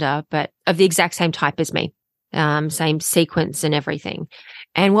gender, but of the exact same type as me, same sequence and everything.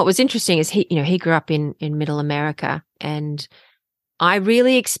 And what was interesting is he grew up in Middle America, and I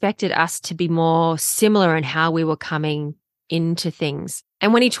really expected us to be more similar in how we were coming into things.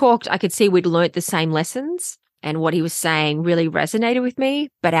 And when he talked, I could see we'd learnt the same lessons, and what he was saying really resonated with me.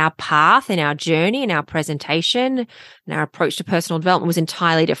 But our path and our journey and our presentation and our approach to personal development was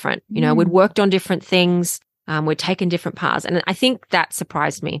entirely different. We'd worked on different things. We'd taken different paths. And I think that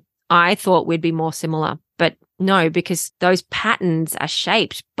surprised me. I thought we'd be more similar, but no, because those patterns are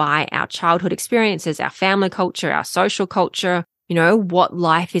shaped by our childhood experiences, our family culture, our social culture, what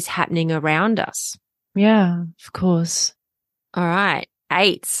life is happening around us. Yeah, of course. All right.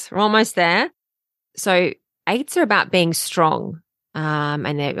 8s. We're almost there. So 8s are about being strong.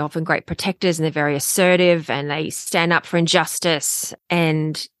 And they're often great protectors, and they're very assertive, and they stand up for injustice.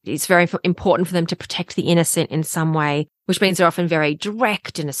 And it's very important for them to protect the innocent in some way, which means they're often very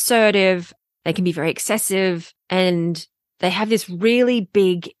direct and assertive. They can be very excessive, and they have this really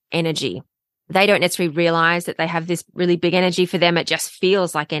big energy. They don't necessarily realize that they have this really big energy. For them, it just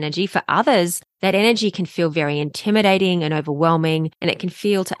feels like energy. For others, that energy can feel very intimidating and overwhelming, and it can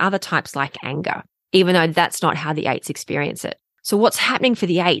feel to other types like anger, even though that's not how the 8s experience it. So what's happening for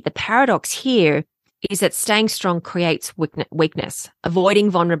the 8, the paradox here is that staying strong creates weakness.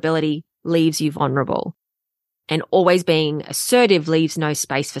 Avoiding vulnerability leaves you vulnerable. And always being assertive leaves no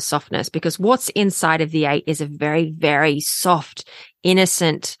space for softness, because what's inside of the 8 is a very, very soft,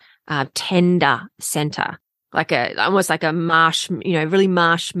 innocent, tender center, almost like a really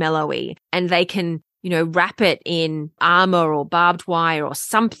marshmallowy. And they can, wrap it in armor or barbed wire or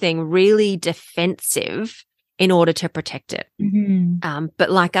something really defensive in order to protect it.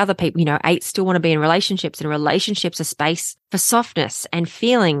 But like other people, 8s still want to be in relationships, and relationships are space for softness and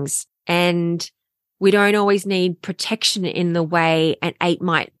feelings. And we don't always need protection in the way an 8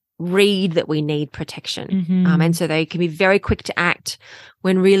 might read that we need protection. And so they can be very quick to act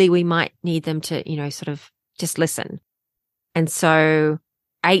when really we might need them to, sort of just listen. And so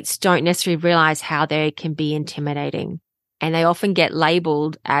 8s don't necessarily realize how they can be intimidating, and they often get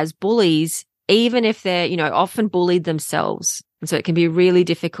labeled as bullies, even if they're, often bullied themselves. And so it can be a really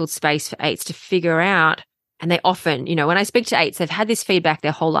difficult space for 8s to figure out. And they often, when I speak to 8s, they've had this feedback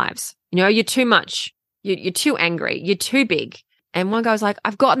their whole lives. You're too much. You're too angry. You're too big. And one guy's like,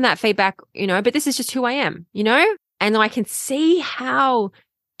 I've gotten that feedback, but this is just who I am, And I can see how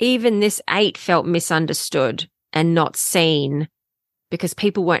even this 8 felt misunderstood and not seen, because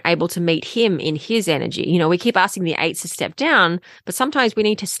people weren't able to meet him in his energy. We keep asking the 8s to step down, but sometimes we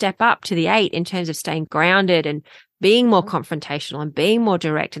need to step up to the 8 in terms of staying grounded and being more confrontational and being more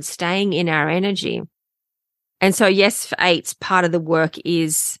direct and staying in our energy. And so, yes, for 8s, part of the work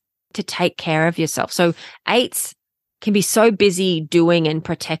is to take care of yourself. So 8s can be so busy doing and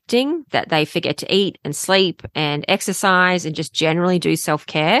protecting that they forget to eat and sleep and exercise and just generally do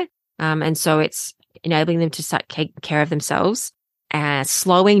self-care. And so it's enabling them to start take care of themselves,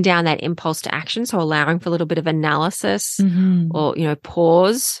 slowing down that impulse to action. So allowing for a little bit of analysis or,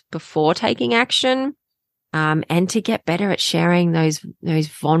 pause before taking action, and to get better at sharing those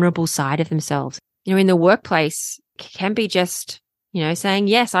vulnerable side of themselves. In the workplace can be just, saying,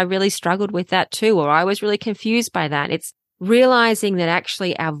 yes, I really struggled with that too, or I was really confused by that. It's realizing that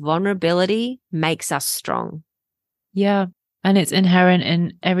actually our vulnerability makes us strong. Yeah. And it's inherent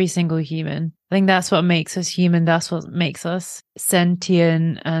in every single human. I think that's what makes us human. That's what makes us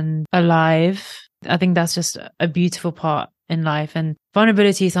sentient and alive. I think that's just a beautiful part in life. And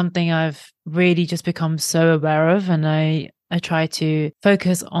vulnerability is something I've really just become so aware of. And I try to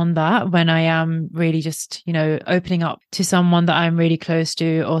focus on that when I am really just, opening up to someone that I'm really close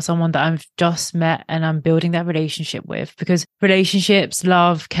to or someone that I've just met and I'm building that relationship with. Because relationships,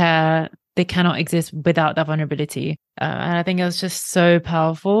 love, care, they cannot exist without that vulnerability. And I think it was just so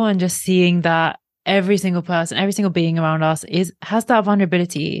powerful. And just seeing that every single person, every single being around us has that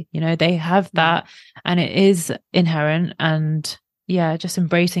vulnerability. They have that and it is inherent. And yeah, just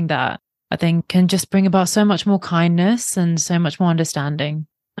embracing that, I think, can just bring about so much more kindness and so much more understanding.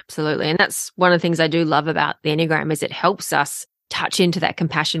 Absolutely. And that's one of the things I do love about the Enneagram is it helps us touch into that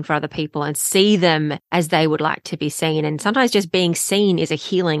compassion for other people and see them as they would like to be seen. And sometimes just being seen is a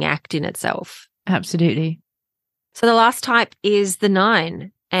healing act in itself. Absolutely. So the last type is the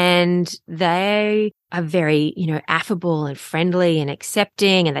 9, and they are very, affable and friendly and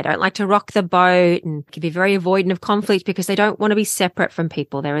accepting, and they don't like to rock the boat and can be very avoidant of conflict because they don't want to be separate from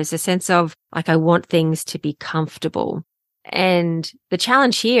people. There is a sense of I want things to be comfortable. And the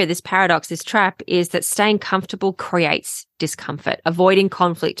challenge here, this paradox, this trap, is that staying comfortable creates discomfort. Avoiding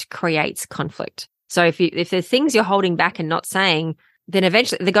conflict creates conflict. So if there are things you're holding back and not saying, then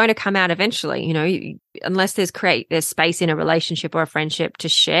eventually they're going to come out eventually, unless there's space in a relationship or a friendship to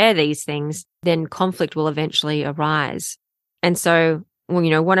share these things, then conflict will eventually arise. And so,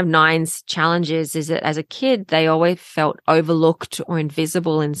 one of 9's challenges is that as a kid, they always felt overlooked or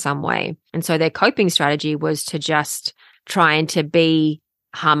invisible in some way. And so their coping strategy was to just trying to be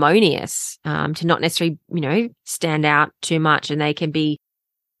harmonious, to not necessarily, stand out too much.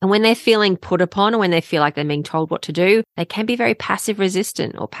 And when they're feeling put upon or when they feel like they're being told what to do, they can be very passive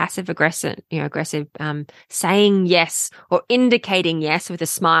resistant or passive aggressive, saying yes or indicating yes with a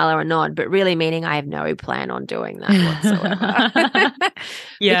smile or a nod, but really meaning I have no plan on doing that whatsoever.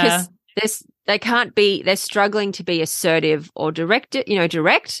 Yeah. Because they're struggling to be assertive or direct,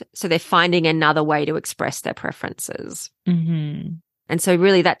 so they're finding another way to express their preferences. Mm-hmm. And so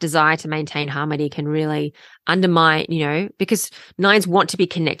really that desire to maintain harmony can really undermine, because 9s want to be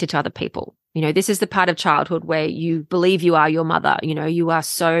connected to other people. This is the part of childhood where you believe you are your mother, you are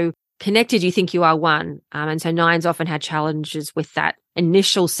so connected, you think you are one. And so 9s often had challenges with that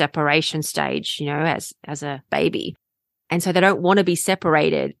initial separation stage, as a baby. And so they don't want to be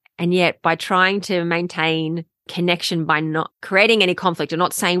separated. And yet by trying to maintain connection by not creating any conflict or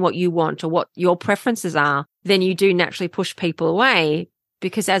not saying what you want or what your preferences are, then you do naturally push people away,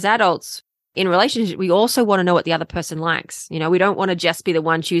 because as adults in relationships, we also want to know what the other person likes. We don't want to just be the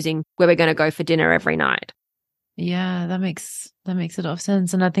one choosing where we're going to go for dinner every night. Yeah, that makes a lot of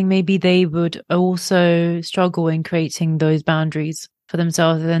sense. And I think maybe they would also struggle in creating those boundaries for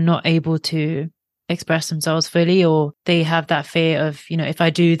themselves. They're not able to express themselves fully, or they have that fear of, if I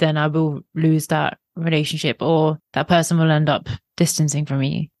do, then I will lose that relationship or that person will end up distancing from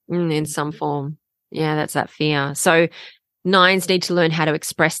me. In some form. Yeah, that's that fear. So 9s need to learn how to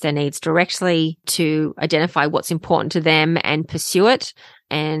express their needs directly, to identify what's important to them and pursue it,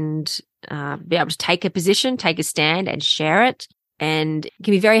 and be able to take a position, take a stand and share it. And it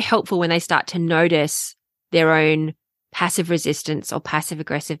can be very helpful when they start to notice their own passive resistance or passive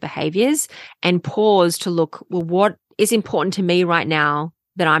aggressive behaviors and pause to look, well, what is important to me right now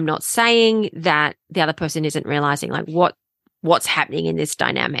that I'm not saying that the other person isn't realizing? Like what's happening in this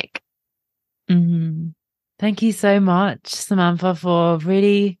dynamic? Mm-hmm. Thank you so much, Samantha, for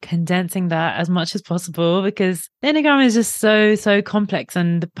really condensing that as much as possible, because the Enneagram is just so, so complex.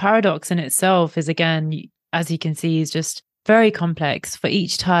 And the paradox in itself is, again, as you can see, is just very complex for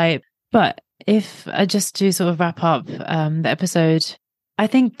each type. But if I just to sort of wrap up the episode, I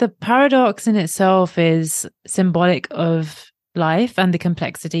think the paradox in itself is symbolic of life and the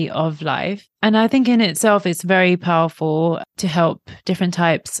complexity of life. And I think in itself, it's very powerful to help different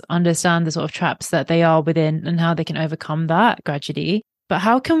types understand the sort of traps that they are within and how they can overcome that gradually. But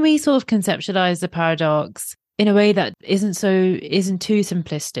how can we sort of conceptualize the paradox in a way that isn't too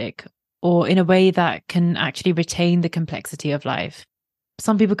simplistic, or in a way that can actually retain the complexity of life?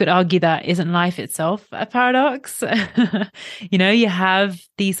 Some people could argue that isn't life itself a paradox? You have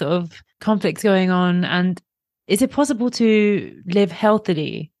these sort of conflicts going on? And is it possible to live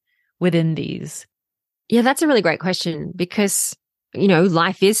healthily within these? Yeah, that's a really great question because,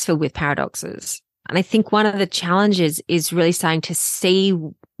 life is filled with paradoxes. And I think one of the challenges is really starting to see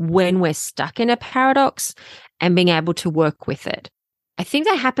when we're stuck in a paradox and being able to work with it. I think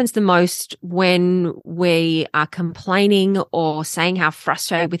that happens the most when we are complaining or saying how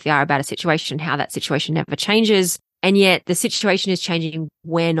frustrated we are about a situation, how that situation never changes. And yet the situation is changing,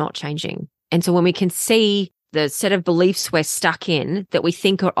 we're not changing. And so when we can see the set of beliefs we're stuck in that we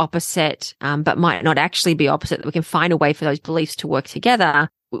think are opposite, but might not actually be opposite, that we can find a way for those beliefs to work together,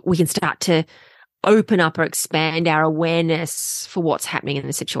 we can start to open up or expand our awareness for what's happening in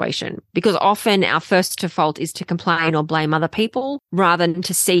the situation. Because often our first default is to complain or blame other people rather than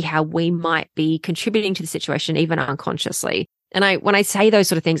to see how we might be contributing to the situation, even unconsciously. And when I say those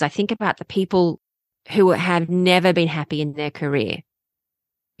sort of things, I think about the people who have never been happy in their career.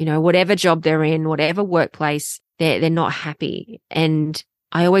 Whatever job they're in, whatever workplace, they're not happy. And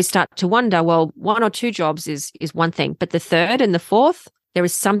I always start to wonder, well, 1 or 2 jobs is one thing, but the third and the fourth, there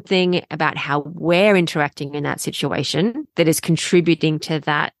is something about how we're interacting in that situation that is contributing to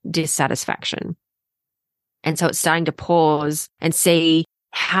that dissatisfaction. And so it's starting to pause and see,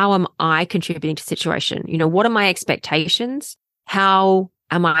 how am I contributing to the situation? What are my expectations? How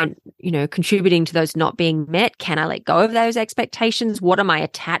am I, contributing to those not being met? Can I let go of those expectations? What am I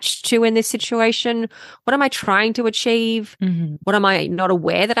attached to in this situation? What am I trying to achieve? Mm-hmm. What am I not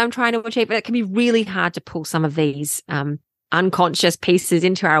aware that I'm trying to achieve? It can be really hard to pull some of these unconscious pieces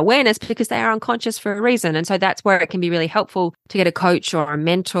into our awareness because they are unconscious for a reason. And so that's where it can be really helpful to get a coach or a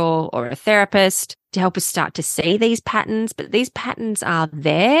mentor or a therapist to help us start to see these patterns. But these patterns are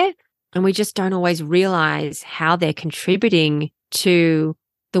there and we just don't always realize how they're contributing to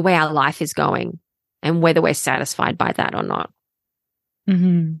the way our life is going and whether we're satisfied by that or not.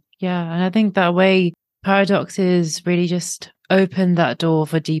 Mm-hmm. Yeah. And I think that way paradoxes really just open that door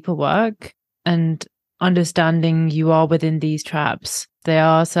for deeper work and understanding you are within these traps. There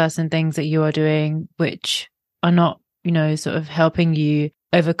are certain things that you are doing which are not, sort of helping you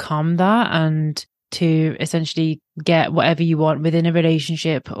overcome that and to essentially get whatever you want within a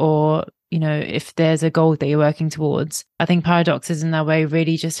relationship or, if there's a goal that you're working towards. I think paradoxes in that way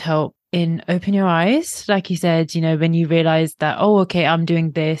really just help in open your eyes. Like you said, when you realize that, oh, okay, I'm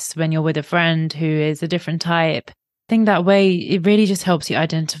doing this when you're with a friend who is a different type. I think that way it really just helps you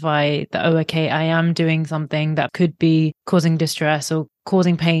identify that, oh, okay, I am doing something that could be causing distress or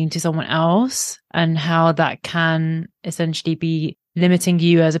causing pain to someone else and how that can essentially be limiting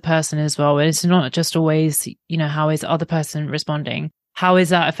you as a person as well. And it's not just always, how is the other person responding? How is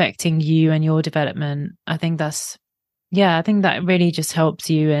that affecting you and your development? I think that really just helps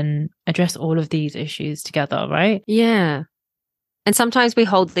you and address all of these issues together, right? Yeah. And sometimes we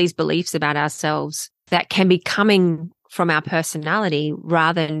hold these beliefs about ourselves that can be coming from our personality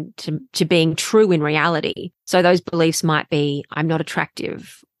rather than to being true in reality. So those beliefs might be, I'm not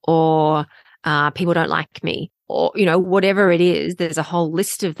attractive, or people don't like me, or, whatever it is, there's a whole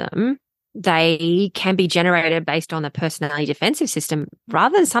list of them. They can be generated based on the personality defensive system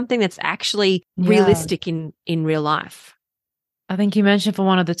rather than something that's actually realistic in real life. I think you mentioned for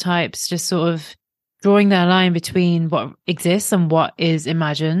one of the types, just sort of drawing that line between what exists and what is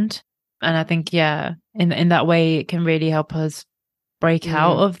imagined. And I think, in that way, it can really help us break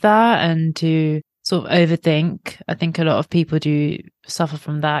out of that and to sort of overthink. I think a lot of people do suffer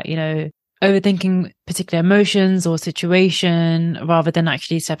from that, overthinking particular emotions or situation rather than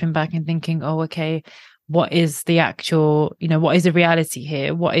actually stepping back and thinking, oh, okay, what is the actual, what is the reality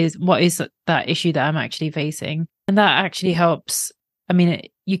here? What is that issue that I'm actually facing? And that actually helps. I mean,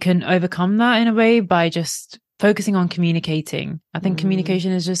 you can overcome that in a way by just focusing on communicating. I think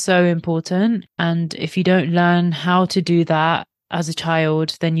communication is just so important. And if you don't learn how to do that as a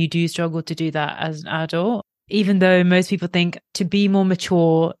child, then you do struggle to do that as an adult. Even though most people think to be more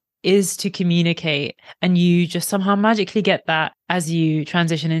mature is to communicate, and you just somehow magically get that as you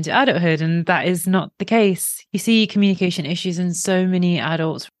transition into adulthood. And that is not the case. You see communication issues in so many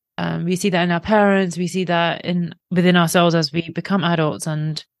adults. We see that in our parents. We see that within ourselves as we become adults.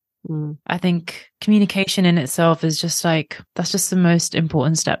 And I think communication in itself is just that's just the most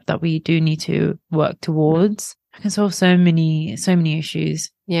important step that we do need to work towards. It can solve so many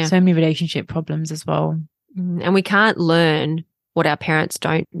issues, so many relationship problems as well. And we can't learn what our parents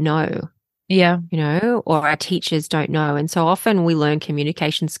don't know. Yeah. Or our teachers don't know. And so often we learn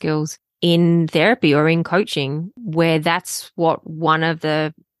communication skills in therapy or in coaching where that's what one of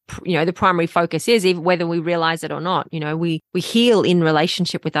the primary focus is, even whether we realize it or not. We heal in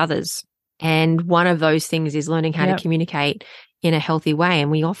relationship with others. And one of those things is learning how to communicate in a healthy way. And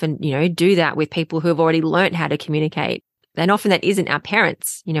we often, do that with people who have already learned how to communicate. And often that isn't our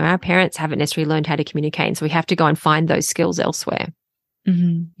parents. Our parents haven't necessarily learned how to communicate. And so we have to go and find those skills elsewhere.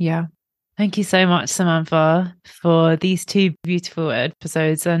 Mm-hmm. Yeah. Thank you so much, Samantha, for these 2 beautiful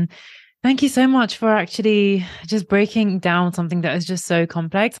episodes. And thank you so much for actually just breaking down something that is just so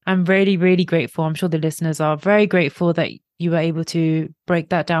complex. I'm really, really grateful. I'm sure the listeners are very grateful that you were able to break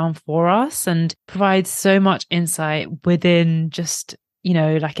that down for us and provide so much insight within just,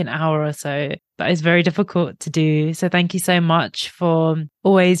 like an hour or so. That is very difficult to do. So thank you so much for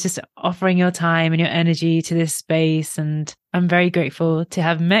always just offering your time and your energy to this space. And I'm very grateful to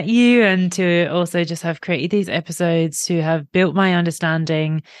have met you and to also just have created these episodes, to have built my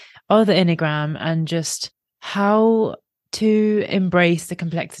understanding of the Enneagram and just how to embrace the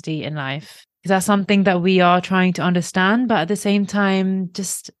complexity in life. Because that's something that we are trying to understand, but at the same time,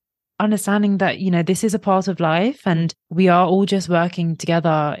 just understanding that, this is a part of life and we are all just working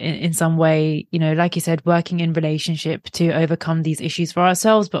together in some way, like you said, working in relationship to overcome these issues for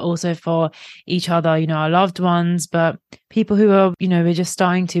ourselves, but also for each other, our loved ones, but people who are, we're just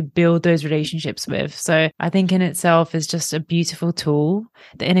starting to build those relationships with. So I think in itself is just a beautiful tool,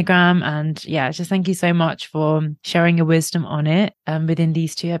 the Enneagram. And yeah, just thank you so much for sharing your wisdom on it within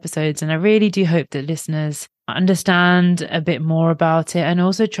these 2 episodes. And I really do hope that listeners understand a bit more about it and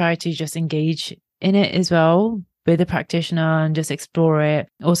also try to just engage in it as well with a practitioner and just explore it.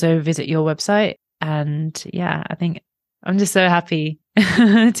 Also visit your website. And yeah, I think I'm just so happy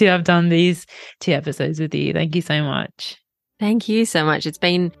to have done these 2 episodes with you. Thank you so much. Thank you so much. It's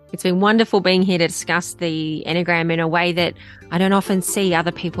been wonderful being here to discuss the Enneagram in a way that I don't often see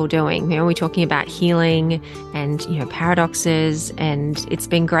other people doing. We're talking about healing and, paradoxes, and it's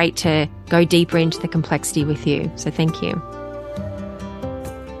been great to go deeper into the complexity with you. So thank you.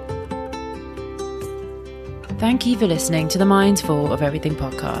 Thank you for listening to the Mindful of Everything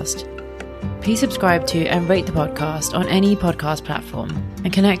podcast. Please subscribe to and rate the podcast on any podcast platform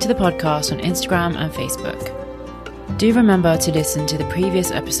and connect to the podcast on Instagram and Facebook. Do remember to listen to the previous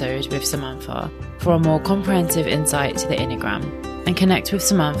episode with Samantha for a more comprehensive insight to the Enneagram and connect with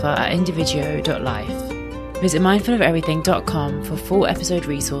Samantha at individuo.life. Visit mindfuloferything.com for full episode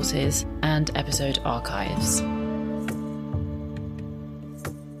resources and episode archives.